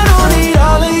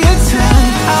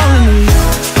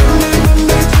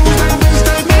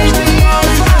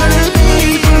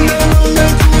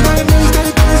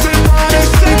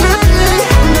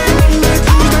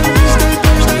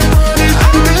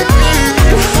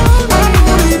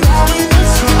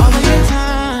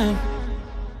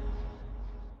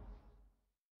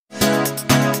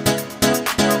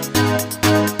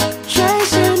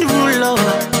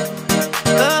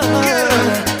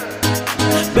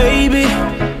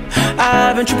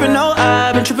 been tripping, oh,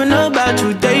 I've been tripping about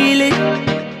you daily.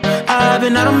 I've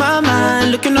been out of my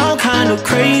mind, looking all kind of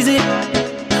crazy.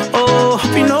 Oh,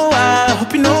 hope you know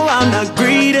I'm not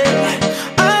greedy.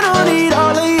 I don't need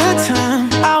all of your time,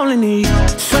 I only need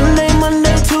Sunday,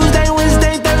 Monday, Tuesday,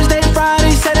 Wednesday, Thursday,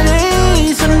 Friday,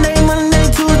 Saturday. Sunday, Monday,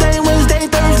 Tuesday, Wednesday,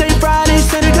 Thursday, Friday,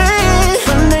 Saturday.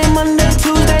 Sunday, Monday,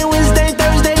 Tuesday, Wednesday,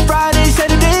 Thursday, Friday,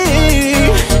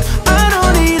 Saturday. I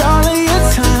don't need all of your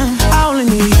time, I only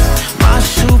need my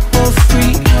super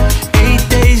freak, 8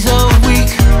 days a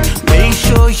week. Make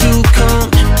sure you come,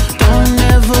 don't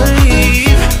ever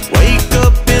leave. Wake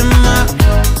up in my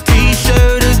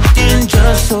t-shirt again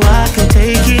just so I can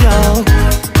take it off.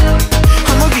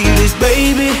 I'ma give you this,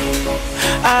 baby.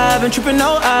 I've been tripping,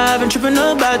 oh, I've been tripping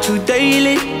about you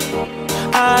daily.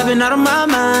 I've been out of my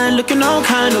mind, looking all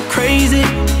kind of crazy.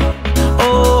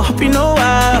 Oh, hope you know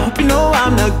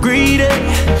I'm not greedy.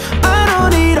 I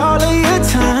don't need all of your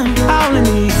time, I only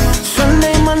need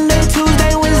Sunday, Monday,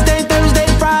 Tuesday, Wednesday, Thursday,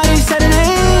 Friday,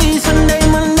 Saturday. Sunday,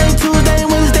 Monday, Tuesday,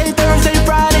 Wednesday, Thursday,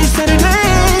 Friday,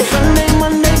 Saturday. Sunday,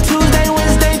 Monday, Tuesday,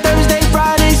 Wednesday, Thursday,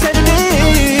 Friday,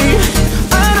 Saturday.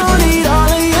 I don't need all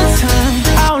of your time,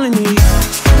 I only need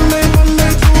Sunday,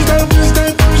 Monday, Tuesday, Wednesday,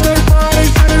 Thursday, Friday,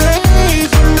 Saturday.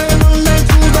 Sunday, Monday,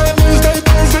 Tuesday, Wednesday,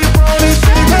 Thursday, Friday,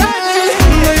 Saturday.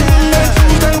 Sunday, Monday,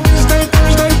 Tuesday, Wednesday,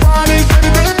 Thursday, Friday,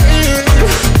 Saturday.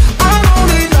 I don't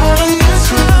need all of your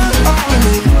time, I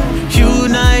only need you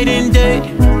night and day.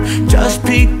 Just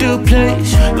pick the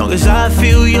place, long as I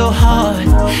feel your heart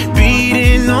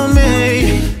beating on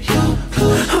me.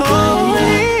 Hold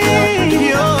me,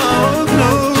 you're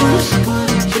close.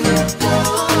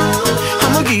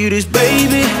 I'ma give you this,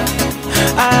 baby.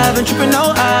 I've been tripping,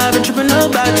 oh, I've been tripping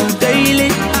about you daily.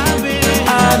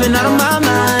 I've been out of my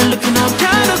mind, looking all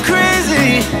kind of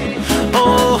crazy.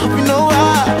 Oh, hope you know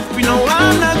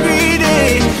I'm not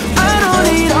greedy. I don't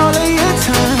need all of your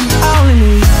time, I only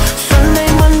need Sunday,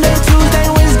 Monday, Tuesday,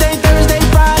 Wednesday, Thursday,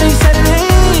 Friday,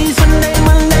 Saturday. Sunday,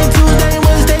 Monday, Tuesday,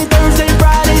 Wednesday, Thursday,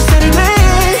 Friday, Saturday.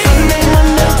 Sunday,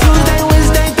 Monday, Tuesday,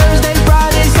 Wednesday, Thursday,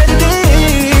 Friday, Saturday.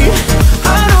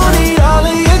 I don't need all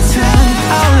of your time,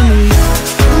 I only need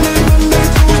Sunday, Monday,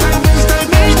 Tuesday, Wednesday,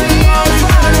 Thursday,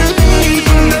 Friday.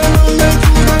 Sunday, Monday,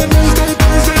 Tuesday, Wednesday,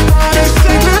 Thursday, Friday,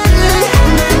 Saturday.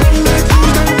 Sunday, Monday,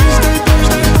 Tuesday, Wednesday, Thursday,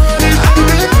 Friday, Saturday.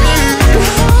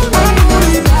 I don't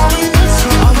need all of your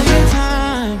time.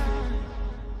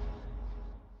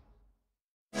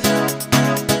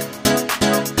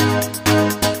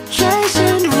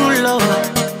 Chasing Derulo,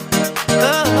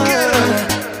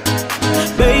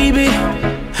 baby.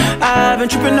 I've been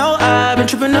tripping, oh, I've been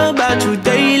tripping about you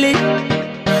daily.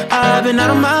 I've been out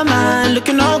of my mind,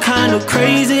 looking all kind of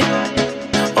crazy.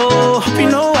 Oh, hope you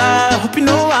know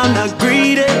I'm not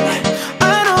greedy.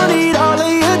 I don't need all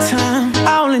of your time,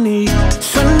 I only need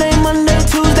Sunday, Monday,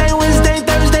 Tuesday, Wednesday,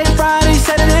 Thursday, Friday,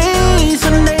 Saturday.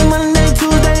 Sunday, Monday,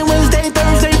 Tuesday, Wednesday,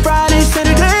 Thursday, Friday,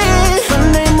 Saturday.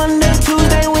 Sunday, Monday,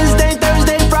 Tuesday, Wednesday,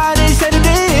 Thursday, Friday,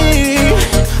 Saturday.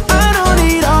 I don't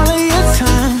need all of your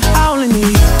time, I only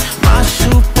need my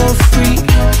super freak,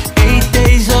 8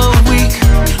 days a week.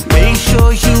 Make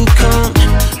sure you come,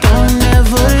 don't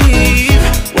ever leave.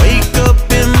 Wake up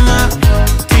in my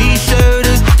t-shirt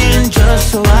again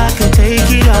just so I can take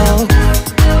it off.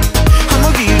 I'ma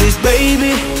give you this,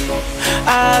 baby.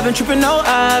 I've been tripping, oh,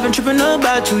 I've been tripping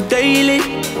about you daily.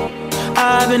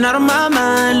 I've been out of my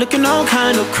mind, looking all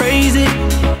kind of crazy.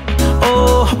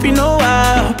 Oh, hope you know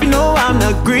I'm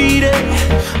not greedy.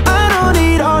 I don't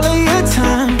need all of your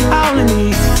time, I only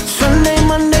need Sunday,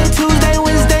 Monday, Tuesday,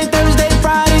 Wednesday, Thursday,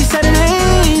 Friday,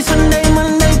 Saturday. Sunday,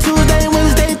 Monday, Tuesday,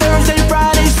 Wednesday, Thursday,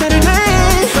 Friday,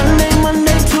 Saturday. Sunday,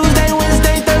 Monday, Tuesday,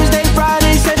 Wednesday, Thursday,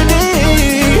 Friday,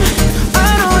 Saturday.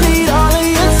 I don't need all of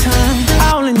your time,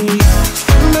 I only need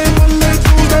Sunday, Monday,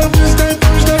 Tuesday, Wednesday,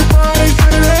 Thursday, Friday,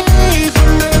 Saturday.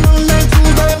 Sunday, Monday,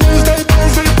 Tuesday, Wednesday,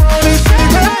 Thursday, Friday,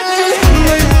 Saturday.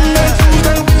 Sunday, Monday,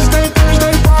 Tuesday, Wednesday,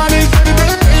 Thursday, Friday, Saturday.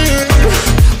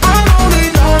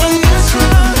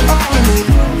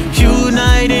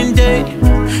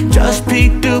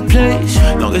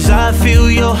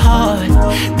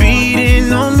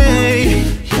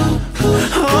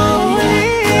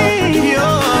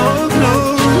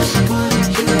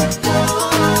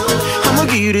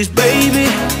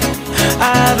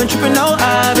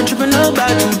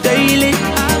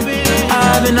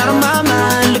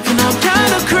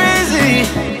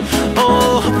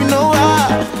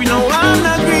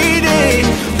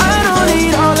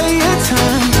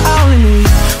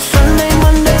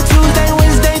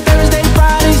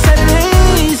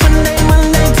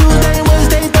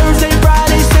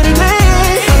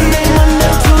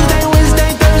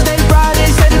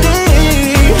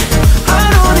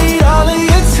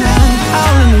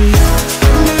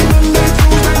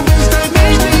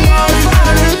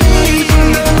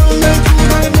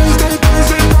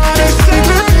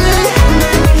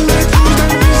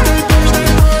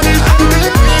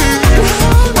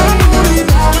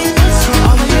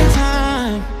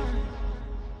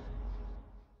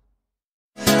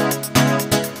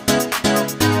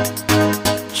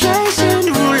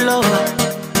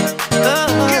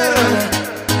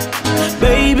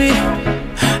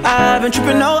 I've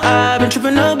been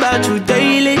tripping about you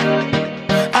daily.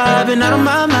 I've been out of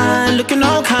my mind, looking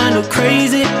all kind of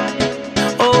crazy.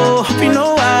 Oh, hope you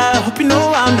know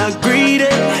I'm not greedy.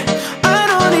 I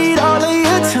don't need all of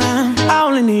your time, I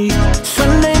only need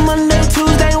Sunday, Monday,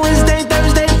 Tuesday, Wednesday,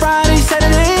 Thursday, Friday,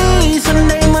 Saturday.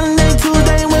 Sunday, Monday,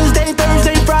 Tuesday, Wednesday,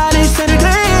 Thursday, Friday,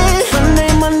 Saturday.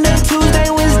 Sunday, Monday, Tuesday,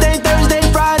 Wednesday, Thursday,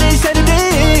 Friday,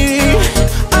 Saturday.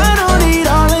 I don't need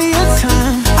all of your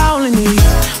time, I only need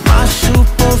my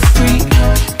super freak,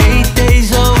 8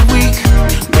 days a week.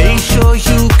 Make sure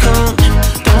you come,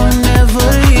 don't ever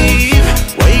leave.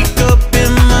 Wake up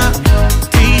in my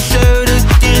t-shirt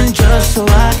again just so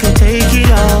I can take it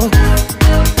off.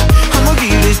 I'ma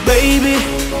give you this, baby.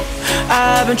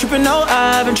 I've been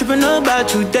tripping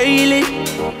about you daily.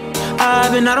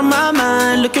 I've been out of my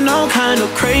mind, looking all kind of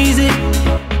crazy.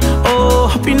 Oh,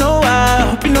 hope you know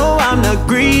I'm not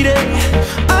greedy.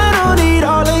 I don't need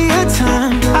all of your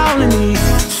time, I only need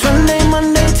Sunday,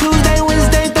 Monday, Tuesday,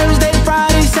 Wednesday, Thursday,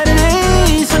 Friday,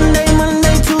 Saturday. Sunday,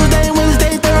 Monday, Tuesday,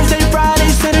 Wednesday, Thursday, Friday,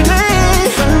 Saturday.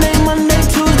 Sunday, Monday,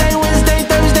 Tuesday, Wednesday,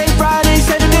 Thursday, Friday,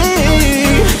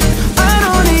 Saturday. I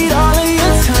don't need all of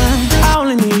your time, I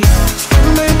only need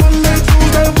Sunday, Monday,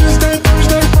 Tuesday, Wednesday,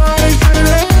 Thursday, Friday,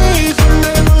 Saturday.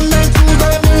 Sunday, Monday,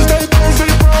 Tuesday, Wednesday,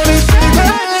 Thursday, Friday,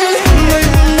 Saturday. Sunday,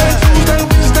 Monday, Tuesday,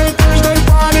 Wednesday, Thursday,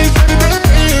 Friday, Saturday.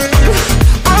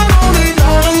 I don't need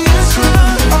all of your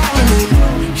time, I only need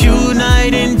you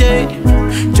night and day.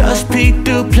 Just pick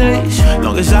the place,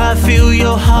 long as I feel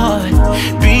your heart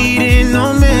beating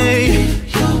on me.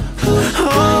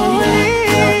 Hold me,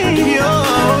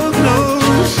 you're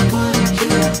close.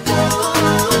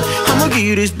 I'ma give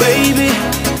you this, baby.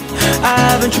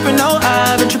 I've been tripping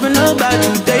about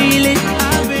you daily.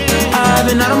 I've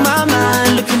been out of my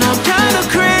mind, looking all kind of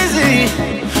crazy.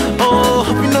 Oh,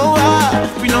 hope you know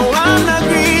I'm not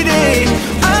greedy.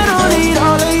 I don't need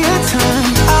all of your time,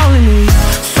 I only need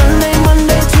Sunday,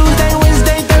 Monday, Tuesday,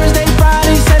 Wednesday, Thursday,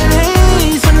 Friday,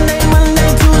 Saturday. Sunday, Monday,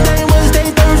 Tuesday, Wednesday,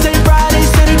 Thursday, Friday,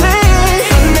 Saturday.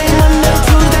 Sunday, Monday,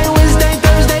 Tuesday, Wednesday,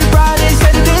 Thursday, Friday,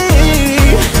 Saturday.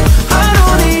 I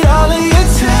don't need all of your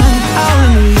time, I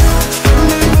only need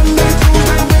Sunday, Monday,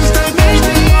 Tuesday, Wednesday,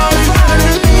 Thursday, Friday, Saturday.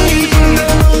 Sunday,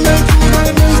 Monday, Tuesday,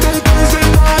 Wednesday, Thursday,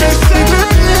 Friday, Saturday.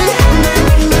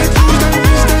 Sunday, Monday, Tuesday,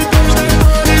 Wednesday, Thursday, Friday, Saturday.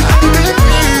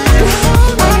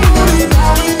 I don't need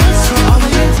all of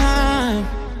your time.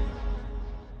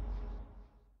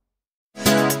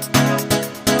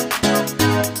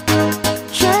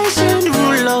 Chasing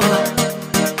Derulo,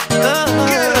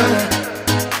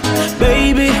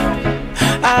 baby.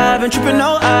 I've been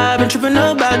tripping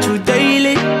about you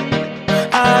daily.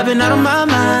 I've been out of my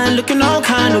mind, looking all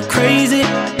kind of crazy.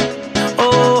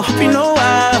 Oh, hope you know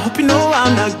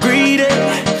I'm not greedy.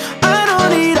 I don't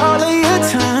need all of your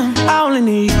time, I only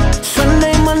need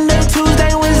Sunday, Monday,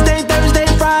 Tuesday, Wednesday, Thursday,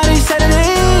 Friday,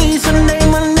 Saturday. Sunday,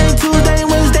 Monday, Tuesday,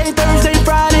 Wednesday, Thursday,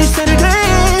 Friday,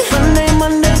 Saturday. Sunday,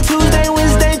 Monday, Tuesday,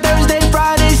 Wednesday, Thursday,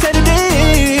 Friday,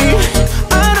 Saturday.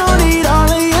 I don't need all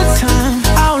of your time,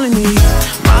 I only need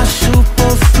my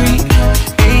super freak,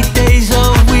 8 days a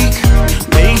week.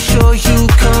 Make sure you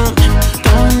come,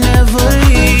 don't ever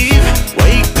leave.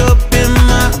 Wake up in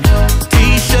my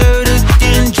t-shirt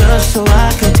again just so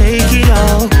I can take it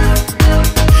off.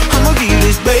 I'ma give you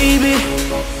this, baby.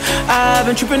 I've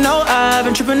been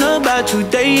tripping about you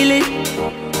daily.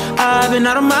 I've been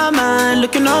out of my mind,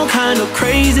 looking all kind of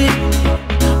crazy.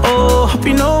 Oh, hope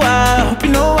you know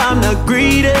I'm not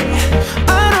greedy.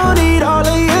 I don't need all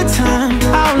of your time,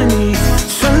 I only need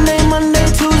Sunday, Monday,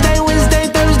 Tuesday, Wednesday,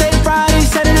 Thursday, Friday,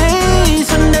 Saturday.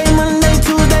 Sunday, Monday,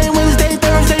 Tuesday, Wednesday,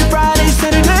 Thursday, Friday,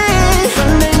 Saturday.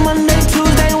 Sunday, Monday,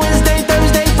 Tuesday, Wednesday,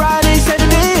 Thursday, Friday,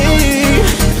 Saturday.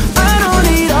 I don't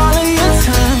need all of your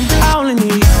time, I only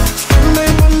need Sunday,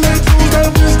 Monday, Tuesday,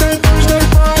 Wednesday, Thursday,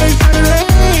 Friday,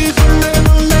 Saturday. Sunday,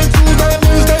 Monday, Tuesday,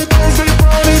 Wednesday, Thursday,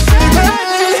 Friday, Saturday.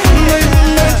 Sunday,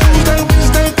 Monday, Tuesday,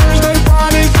 Wednesday, Thursday,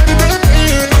 Friday, Saturday.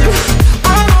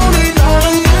 I don't need all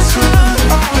of your time,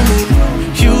 I only need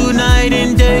you night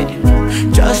and day.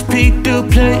 Just pick the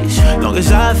place, long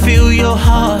as I feel your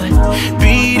heart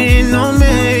beating on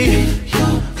me.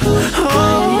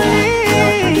 Hold me,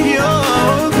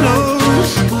 you're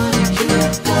close.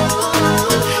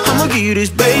 I'ma give you this,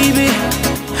 baby.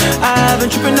 I've been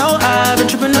tripping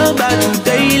about you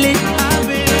daily.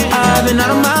 I've been out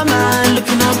of my mind,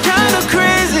 looking all kind of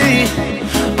crazy.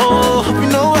 Oh, hope you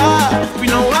know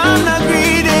I'm not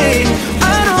greedy. I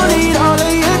don't need all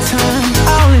of your time, I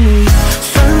only need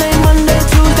Sunday, Monday,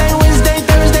 Tuesday, Wednesday,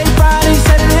 Thursday, Friday,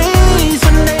 Saturday.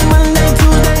 Sunday, Monday,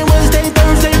 Tuesday, Wednesday,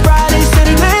 Thursday, Friday,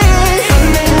 Saturday.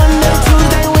 Sunday, Monday,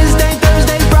 Tuesday, Wednesday,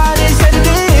 Thursday, Friday,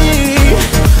 Saturday.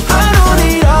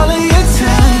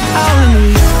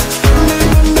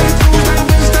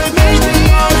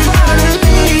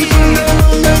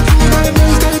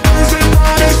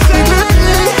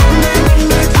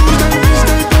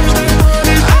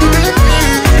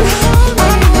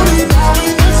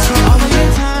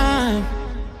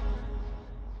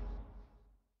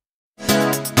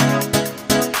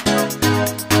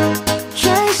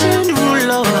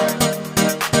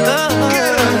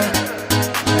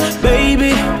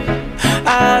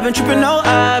 been tripping, oh,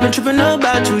 I've been tripping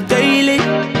about you daily.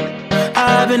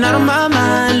 I've been out of my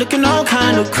mind, looking all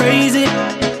kind of crazy.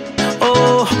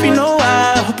 Oh, hope you know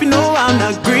I'm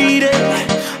not greedy.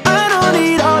 I don't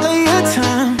need all of your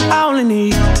time, I only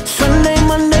need Sunday,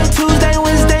 Monday, Tuesday,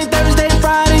 Wednesday, Thursday,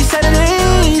 Friday,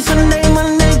 Saturday. Sunday,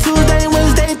 Monday, Tuesday,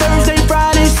 Wednesday, Thursday,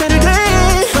 Friday,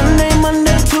 Saturday. Sunday,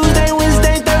 Monday, Tuesday,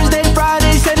 Wednesday, Thursday,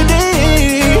 Friday,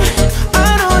 Saturday.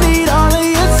 I don't need all of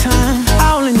your time,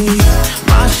 I only need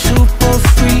my super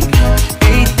freak,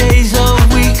 8 days a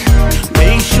week.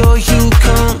 Make sure you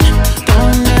come,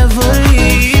 don't ever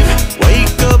leave.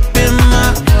 Wake up in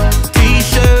my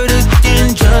t-shirt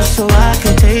again just so I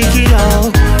can take it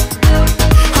off.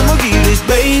 I'ma give you this,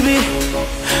 baby.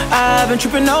 I've been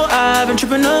tripping, oh, I've been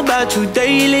tripping about you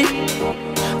daily.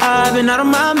 I've been out of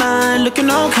my mind, looking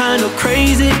all kind of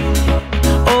crazy.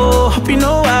 Oh, hope you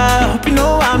know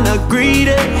I'm not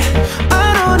greedy.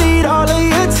 I don't need all of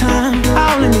your time,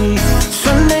 I only need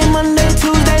Sunday, Monday,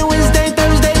 Tuesday, Wednesday,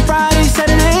 Thursday, Friday,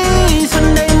 Saturday.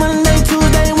 Sunday, Monday,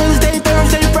 Tuesday, Wednesday,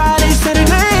 Thursday, Friday,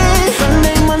 Saturday.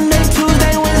 Sunday, Monday,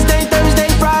 Tuesday, Wednesday, Thursday,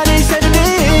 Friday,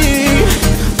 Saturday.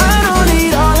 I don't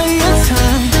need all of your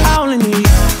time, I only need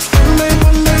Sunday,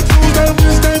 Monday, Tuesday,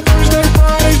 Wednesday, Thursday,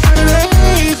 Friday,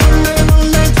 Saturday. Sunday,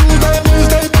 Monday, Tuesday,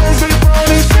 Wednesday, Thursday,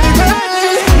 Friday, Saturday.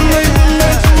 Sunday,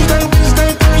 Monday, Tuesday, Wednesday,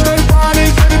 Thursday, Friday,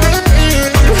 Saturday.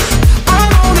 I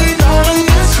don't need all of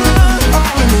your time, I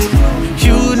only need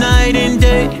you night and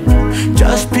day.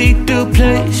 Just pick the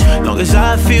place, long as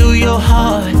I feel your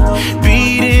heart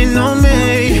beating on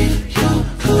me.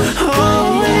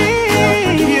 Oh,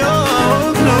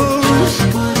 you're close.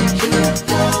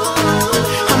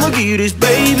 I'ma give you this,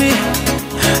 baby.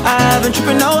 I've been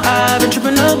tripping, oh, I've been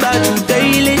tripping about you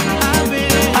daily.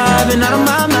 I've been out of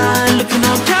my mind, looking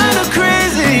all kind of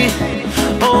crazy.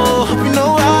 Oh, hope you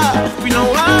know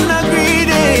I'm not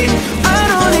greedy. I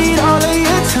don't need all of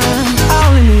your time, I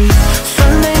only need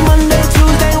Sunday, Monday,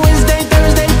 Tuesday, Wednesday,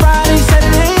 Thursday, Friday,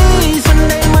 Saturday.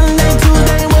 Sunday, Monday,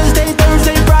 Tuesday, Wednesday,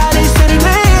 Thursday, Friday,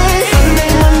 Saturday.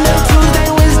 Sunday, Monday, Tuesday,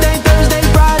 Wednesday, Thursday,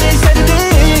 Friday, Saturday.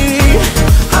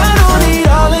 I don't need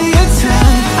all of your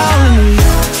time, I only need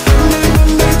Sunday,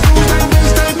 Monday, Tuesday,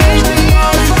 Wednesday,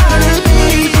 Thursday, Friday.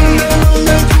 Sunday,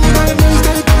 Monday, Tuesday,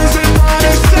 Wednesday, Thursday,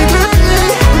 Friday, Saturday.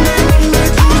 Sunday, Monday,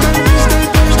 Tuesday, Wednesday,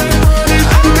 Thursday, Friday,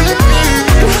 Saturday.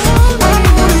 I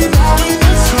don't need all of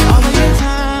your time.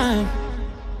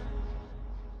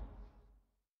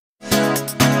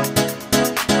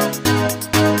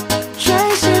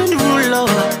 Chasing Derulo,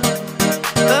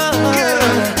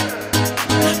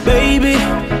 baby.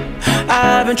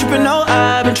 I've been tripping, oh,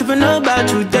 I've been tripping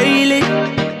about you daily.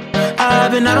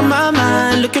 I've been out of my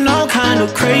mind, looking all kind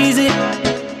of crazy.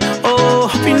 Oh,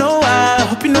 hope you know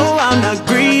I'm not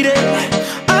greedy.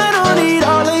 I don't need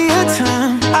all of your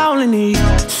time, I only need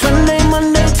Sunday,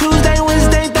 Monday, Tuesday,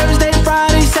 Wednesday, Thursday,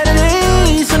 Friday,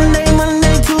 Saturday. Sunday,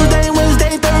 Monday, Tuesday,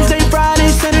 Wednesday, Thursday, Friday,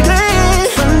 Saturday.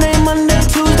 Sunday, Monday,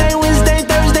 Tuesday, Wednesday,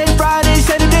 Thursday, Friday,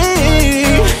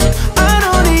 Saturday. I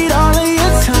don't need all of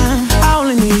your time, I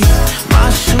only need my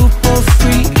super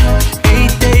freak,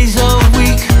 8 days a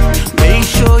week. Make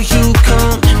sure you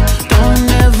come, don't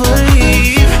ever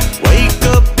leave. Wake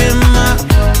up in my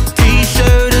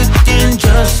t-shirt again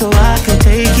just so I can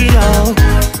take it off.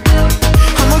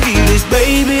 I'ma give you this,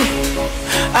 baby.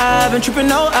 I've been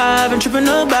tripping, oh, I've been tripping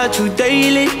about you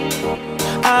daily.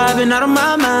 I've been out of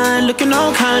my mind, looking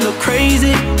all kind of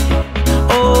crazy.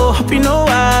 Oh, hope you know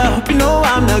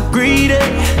I'm not greedy.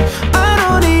 I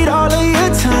don't need all of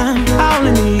your time, I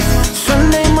only need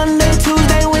Sunday, Monday,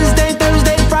 Tuesday, Wednesday,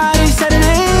 Thursday, Friday,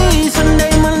 Saturday.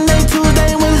 Sunday, Monday,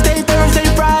 Tuesday, Wednesday, Thursday,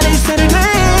 Friday,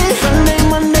 Saturday. Sunday,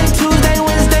 Monday, Tuesday,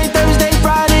 Wednesday, Thursday,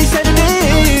 Friday,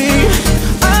 Saturday.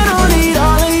 I don't need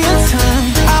all of your time,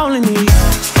 I only need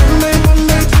Sunday,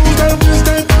 Monday, Tuesday,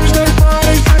 Wednesday, Thursday,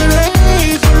 Friday, Saturday.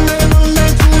 Sunday, Monday,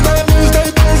 Tuesday, Wednesday,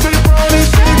 Thursday, Friday,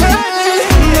 Saturday.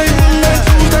 Sunday, Monday,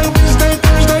 Tuesday, Wednesday,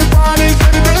 Thursday, Friday,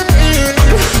 Saturday.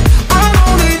 I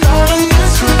don't need all of your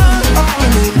time, I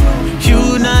only need you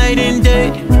night and day.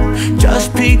 Just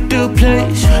pick the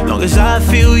place, long as I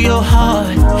feel your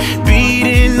heart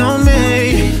beating on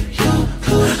me.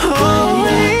 Oh,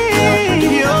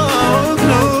 you're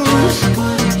close.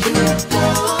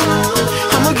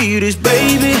 I'ma give you this,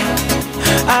 baby.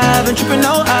 I've been tripping,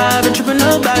 oh, I've been tripping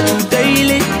about you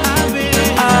daily.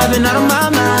 I've been out of my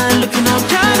mind, looking all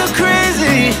kind of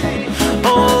crazy.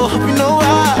 Oh, hope you know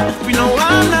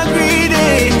I'm not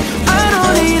greedy. I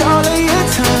don't need all of your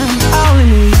time, I only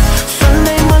need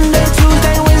Sunday, Monday,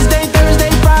 Tuesday, Wednesday,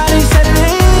 Thursday, Friday,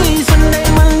 Saturday. Sunday,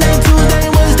 Monday, Tuesday,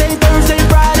 Wednesday, Thursday,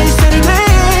 Friday, Saturday.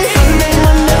 Sunday,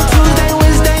 Monday, Tuesday,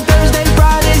 Wednesday, Thursday,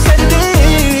 Friday,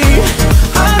 Saturday.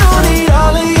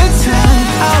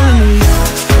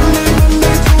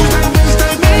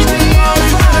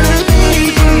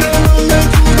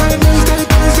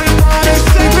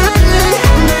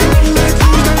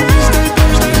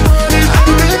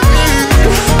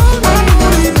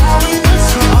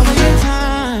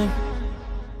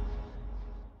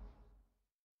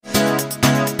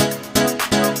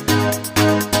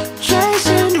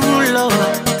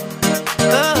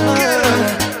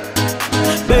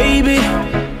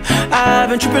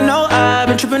 been tripping, oh, I've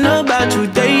been tripping about you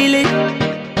daily.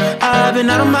 I've been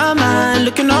out of my mind,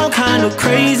 looking all kind of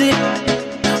crazy.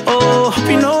 Oh, hope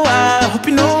you know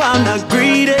I'm not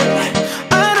greedy.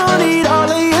 I don't need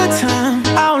all of your time,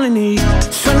 I only need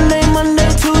Sunday, Monday,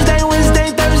 Tuesday,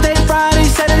 Wednesday, Thursday, Friday,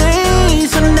 Saturday.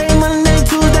 Sunday, Monday,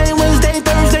 Tuesday, Wednesday,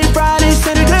 Thursday, Friday,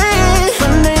 Saturday.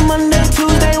 Sunday, Monday,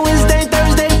 Tuesday, Wednesday,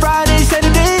 Thursday, Friday,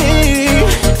 Saturday.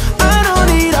 I don't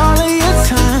need all of your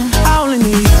time, I only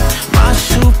need my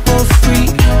super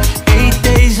freak, 8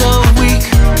 days a week.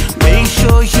 Make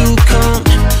sure you come,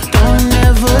 don't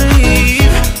ever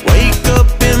leave. Wake up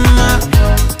in my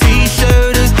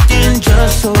t-shirt again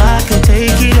just so I can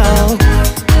take it out.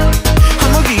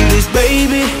 I'ma give you this,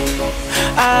 baby.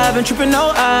 I've been tripping,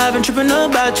 oh, I've been tripping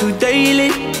about you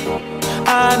daily.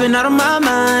 I've been out of my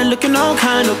mind, looking all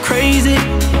kind of crazy.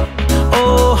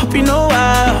 Oh, hope you know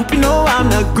I'm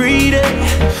not greedy.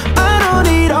 I don't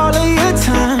need all of your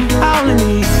time, I only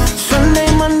need Sunday,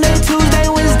 Monday, Tuesday,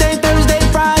 Wednesday, Thursday,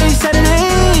 Friday,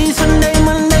 Saturday. Sunday,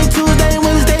 Monday, Tuesday,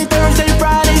 Wednesday, Thursday,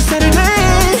 Friday,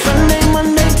 Saturday. Sunday,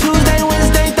 Monday, Tuesday,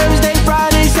 Wednesday, Thursday,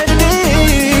 Friday,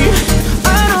 Saturday.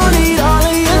 I don't need all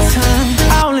of your time,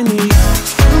 I only need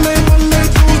Sunday, Monday,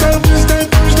 Tuesday, Wednesday,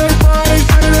 Thursday, Friday,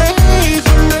 Saturday.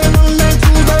 Sunday, Monday,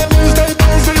 Tuesday, Wednesday,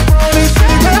 Thursday, Friday,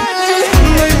 Saturday.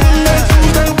 Sunday, Monday,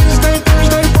 Tuesday, Wednesday,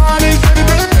 Thursday, Friday,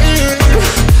 Saturday.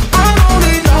 I don't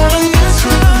need all of your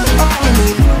time, I only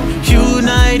need you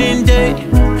night and day.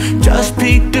 Just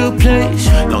pick the place,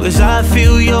 long as I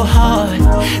feel your heart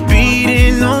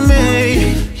beating on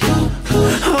me.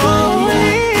 Hold me,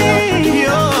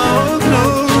 you're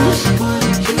close.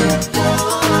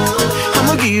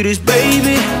 I'ma give you this,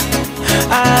 baby.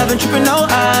 I've been tripping, oh,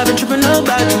 I've been tripping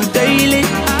about you daily.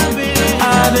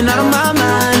 I've been out of my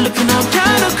mind, looking all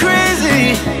kind of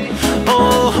crazy.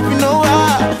 Oh, hope you know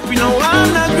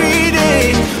I'm not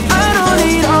greedy. I don't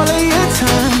need all of your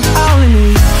time, I only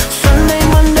need Sunday,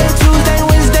 Monday, Tuesday,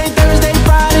 Wednesday, Thursday,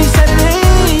 Friday,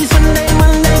 Saturday. Sunday,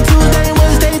 Monday, Tuesday,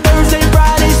 Wednesday, Thursday,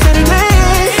 Friday, Saturday.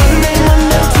 Sunday,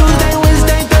 Monday, Tuesday,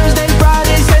 Wednesday, Thursday,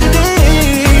 Friday, Saturday.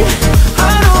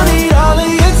 I don't need all of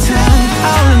your time,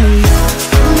 I only need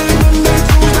Sunday, Monday,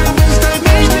 Tuesday, Wednesday,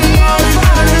 Thursday, Friday,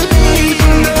 Saturday.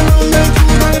 Sunday, Monday,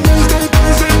 Tuesday, Wednesday,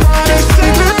 Thursday, Friday,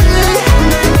 Saturday.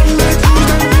 Sunday, Monday,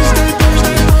 Tuesday, Wednesday,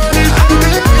 Thursday, Friday, Saturday.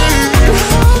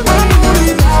 I don't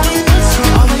need all of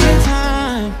your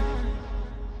time.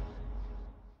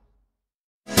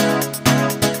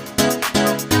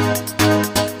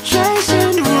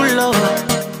 Chasing Derulo,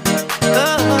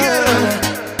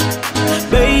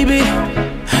 baby.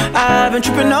 I've been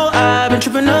tripping, oh, I've been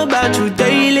tripping about you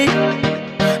daily.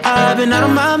 I've been out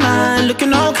of my mind,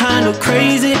 looking all kind of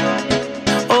crazy.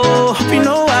 Oh, hope you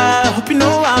know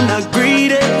I'm not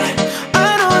greedy.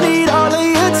 I don't need all of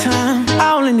your time,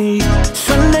 I only need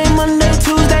Sunday, Monday,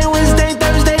 Tuesday, Wednesday,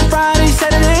 Thursday, Friday,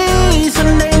 Saturday.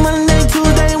 Sunday, Monday,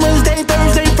 Tuesday, Wednesday,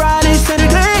 Thursday, Friday,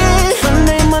 Saturday.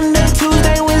 Sunday, Monday,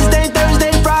 Tuesday, Wednesday,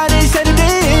 Thursday, Friday,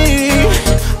 Saturday.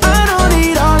 I don't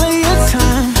need all of your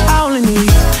time, I only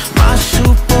need my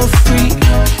super freak,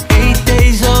 8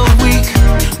 days a week.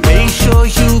 Make sure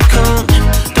you come,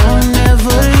 don't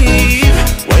ever leave.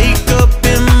 Wake up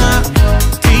in my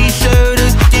t-shirt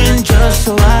again just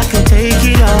so I can take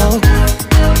it out.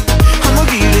 I'ma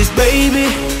give you this, baby.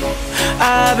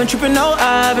 I've been tripping, oh,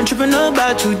 I've been tripping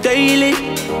about you daily.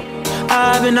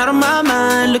 I've been out of my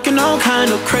mind, looking all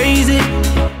kind of crazy.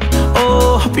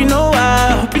 Oh, hope you know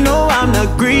I'm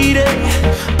not greedy.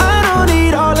 I don't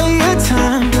need all of your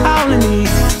time, I only need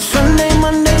Sunday,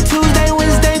 Monday, Tuesday,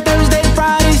 Wednesday, Thursday,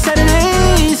 Friday,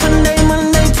 Saturday. Sunday,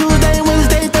 Monday, Tuesday,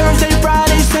 Wednesday, Thursday,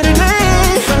 Friday,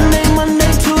 Saturday. Sunday,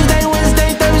 Monday, Tuesday,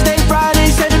 Wednesday, Thursday, Friday,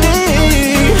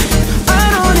 Saturday. I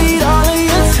don't need all of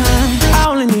your time, I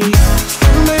only need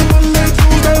Sunday, Monday,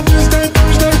 Tuesday, Wednesday,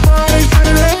 Thursday, Friday,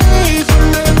 Saturday.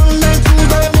 Sunday, Monday,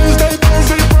 Tuesday, Wednesday,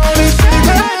 Thursday, Friday,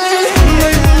 Saturday.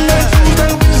 Sunday, Monday,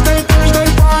 Tuesday, Wednesday, Thursday,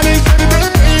 Friday,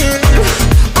 Saturday.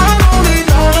 I don't need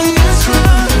all of your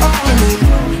time, I only need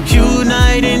you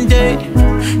night and day.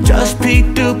 Just pick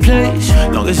the place,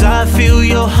 long as I feel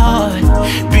your heart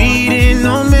beating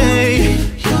on me.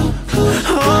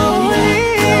 Hold me,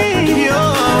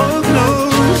 you're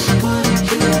close.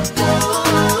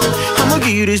 I'ma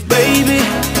give you this, baby.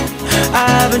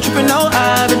 I've been tripping, oh,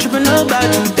 I've been tripping about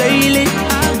you daily.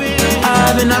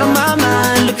 I've been out of my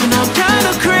mind, looking all kind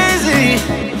of crazy.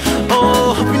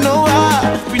 Oh, hope you know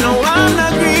I'm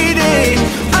not greedy.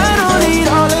 I don't need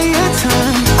all of your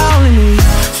time, I only need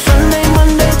Sunday,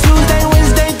 Monday, Tuesday,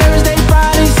 Wednesday, Thursday,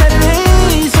 Friday,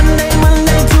 Saturday. Sunday,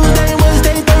 Monday, Tuesday,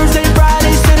 Wednesday, Thursday,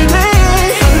 Friday,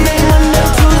 Saturday. Sunday, Monday,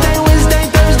 Tuesday, Wednesday,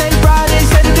 Thursday, Friday,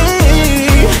 Saturday.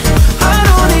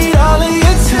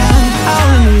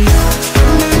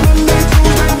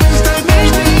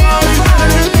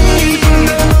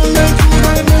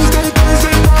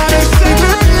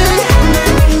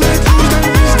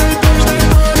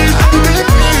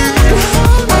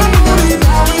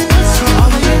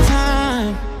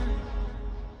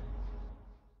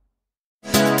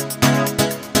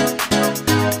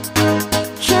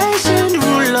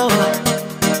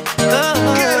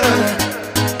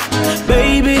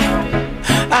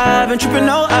 been tripping,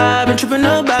 oh, I've been tripping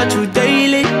about you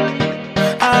daily.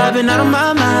 I've been out of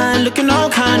my mind, looking all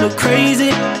kind of crazy.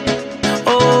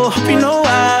 Oh, hope you know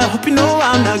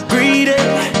I'm not greedy.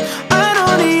 I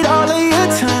don't need all of your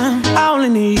time, I only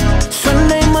need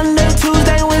Sunday, Monday,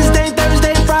 Tuesday, Wednesday,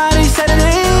 Thursday, Friday,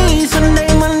 Saturday.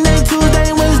 Sunday, Monday,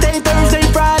 Tuesday, Wednesday, Thursday,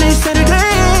 Friday,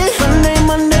 Saturday. Sunday,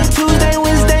 Monday, Tuesday,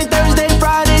 Wednesday, Thursday,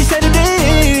 Friday,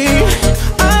 Saturday.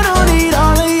 I don't need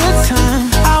all of your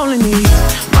time, I only need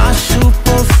my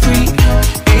super freak,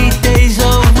 8 days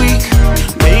a week.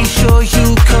 Make sure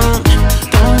you come,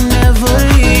 don't ever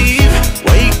leave.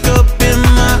 Wake up in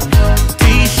my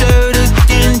t-shirt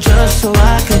again just so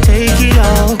I can take it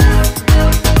off.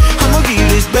 I'ma give you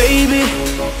this, baby.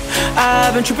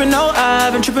 I've been tripping, oh,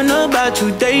 I've been tripping about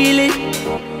you daily.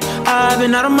 I've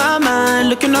been out of my mind,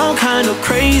 looking all kind of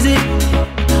crazy.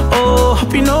 Oh,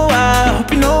 hope you know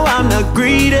I'm not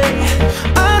greedy.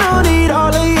 I don't need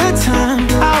all of your time,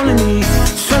 I only need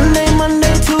Sunday,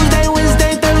 Monday, Tuesday,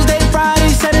 Wednesday, Thursday, Friday,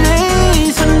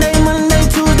 Saturday. Sunday, Monday,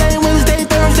 Tuesday, Wednesday,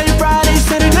 Thursday, Friday,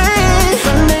 Saturday.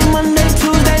 Sunday, Monday,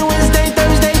 Tuesday, Wednesday,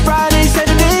 Thursday, Friday,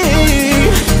 Saturday.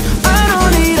 I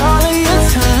don't need all of your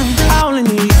time, I only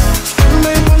need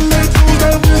Sunday, Monday,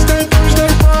 Tuesday, Wednesday, Thursday,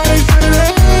 Friday,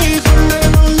 Saturday. Sunday,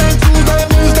 Monday, Tuesday,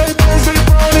 Wednesday, Thursday,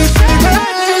 Friday,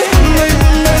 Saturday. Sunday,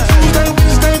 Monday, Tuesday,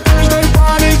 Wednesday, Thursday,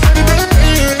 Friday, Saturday.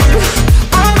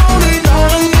 I don't need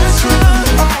all of your time,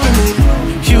 I only need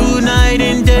you night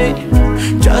and day.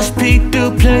 Just pick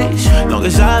the place, long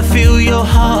as I feel your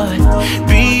heart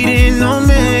beating on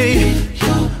me.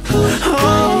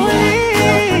 Oh,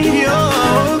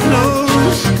 you're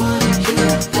close.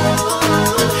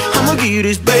 I'ma give you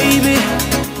this, baby.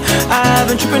 I've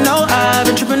been tripping, oh, I've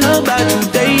been tripping about you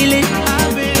daily.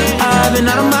 I've been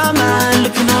out of my mind,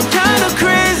 looking all kind of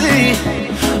crazy.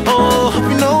 Oh, hope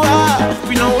you know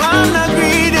I'm not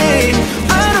greedy.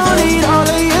 I don't need all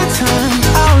of your time,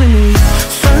 I only need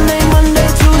Sunday, Monday,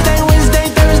 Tuesday, Wednesday,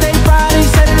 Thursday, Friday,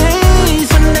 Saturday.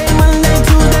 Sunday, Monday,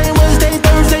 Tuesday, Wednesday,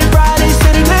 Thursday, Friday,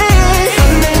 Saturday.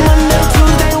 Sunday, Monday,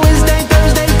 Tuesday, Wednesday,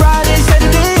 Thursday, Friday,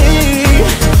 Saturday.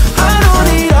 I don't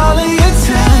need all of your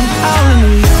time, I only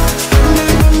need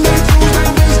Sunday, Monday, Tuesday,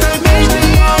 Wednesday,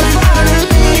 Thursday, Friday, Saturday. Sunday,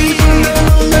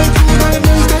 Monday, Tuesday,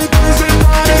 Wednesday, Thursday,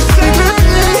 Friday, Saturday. Sunday,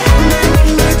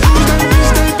 Monday, Tuesday,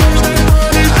 Wednesday, Thursday,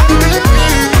 Friday, Saturday.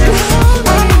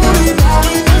 I don't need all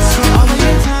of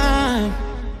your time.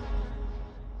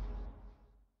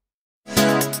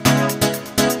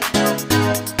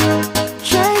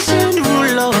 Chasing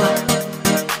Derulo,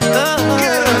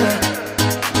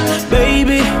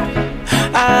 baby.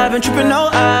 I've been tripping, oh,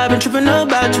 I've been tripping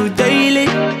about you daily.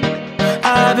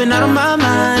 I've been out of my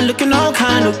mind, looking all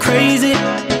kind of crazy.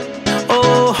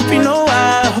 Oh, hope you know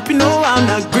I'm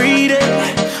not greedy.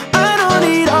 I don't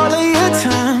need all of your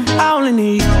time, I only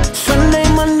need Sunday,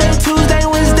 Monday, Tuesday,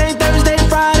 Wednesday, Thursday,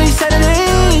 Friday,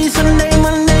 Saturday. Sunday,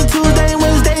 Monday, Tuesday,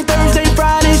 Wednesday, Thursday,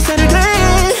 Friday,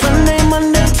 Saturday. Sunday,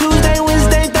 Monday, Tuesday,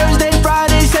 Wednesday, Thursday,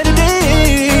 Friday,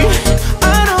 Saturday.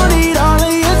 I don't need all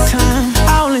of your time,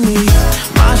 I only need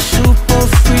my super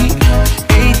freak,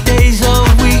 8 days a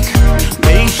week.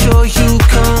 Make sure you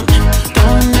come,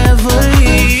 don't ever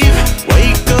leave.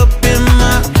 Wake up in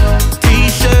my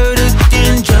t-shirt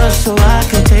again just so I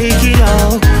can take it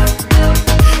off.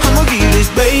 I'ma give you this,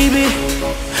 baby.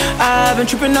 I've been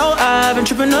tripping, oh, I've been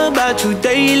tripping about you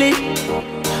daily.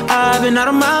 I've been out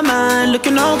of my mind,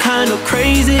 looking all kind of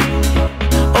crazy.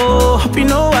 Oh, hope you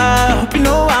know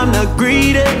I'm not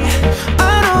greedy.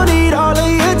 I don't need all of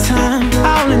your time,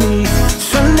 I only need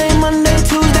Sunday, Monday,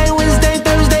 Tuesday, Wednesday,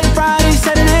 Thursday, Friday,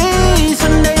 Saturday.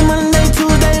 Sunday, Monday,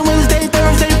 Tuesday, Wednesday,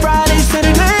 Thursday, Friday,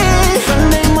 Saturday.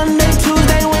 Sunday, Monday,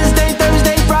 Tuesday, Wednesday,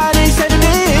 Thursday, Friday,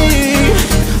 Saturday.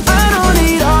 I don't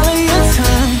need all of your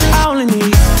time, I only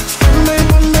need Sunday,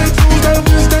 Monday, Tuesday,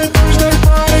 Wednesday, Thursday,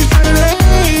 Friday,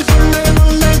 Saturday. Sunday,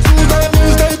 Monday, Tuesday,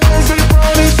 Wednesday, Thursday,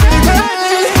 Friday, Saturday.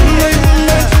 Sunday,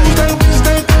 Monday, Tuesday,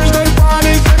 Wednesday, Thursday,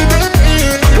 Friday, Saturday.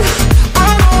 I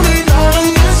don't need all of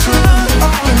your time, I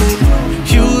only need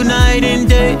you night and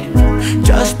day.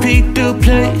 Just pick the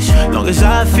place, long as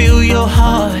I feel your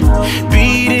heart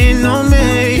beating on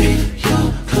me.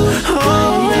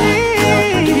 Oh,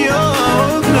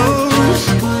 you're close.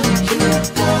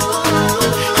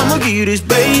 I'ma give you this,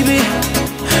 baby.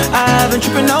 I've been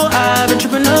tripping, oh, I've been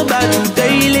tripping about you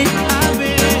daily.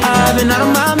 I've been out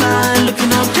of my mind,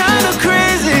 looking all kind of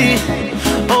crazy.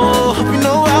 Oh, hope you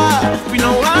know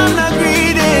I'm not greedy.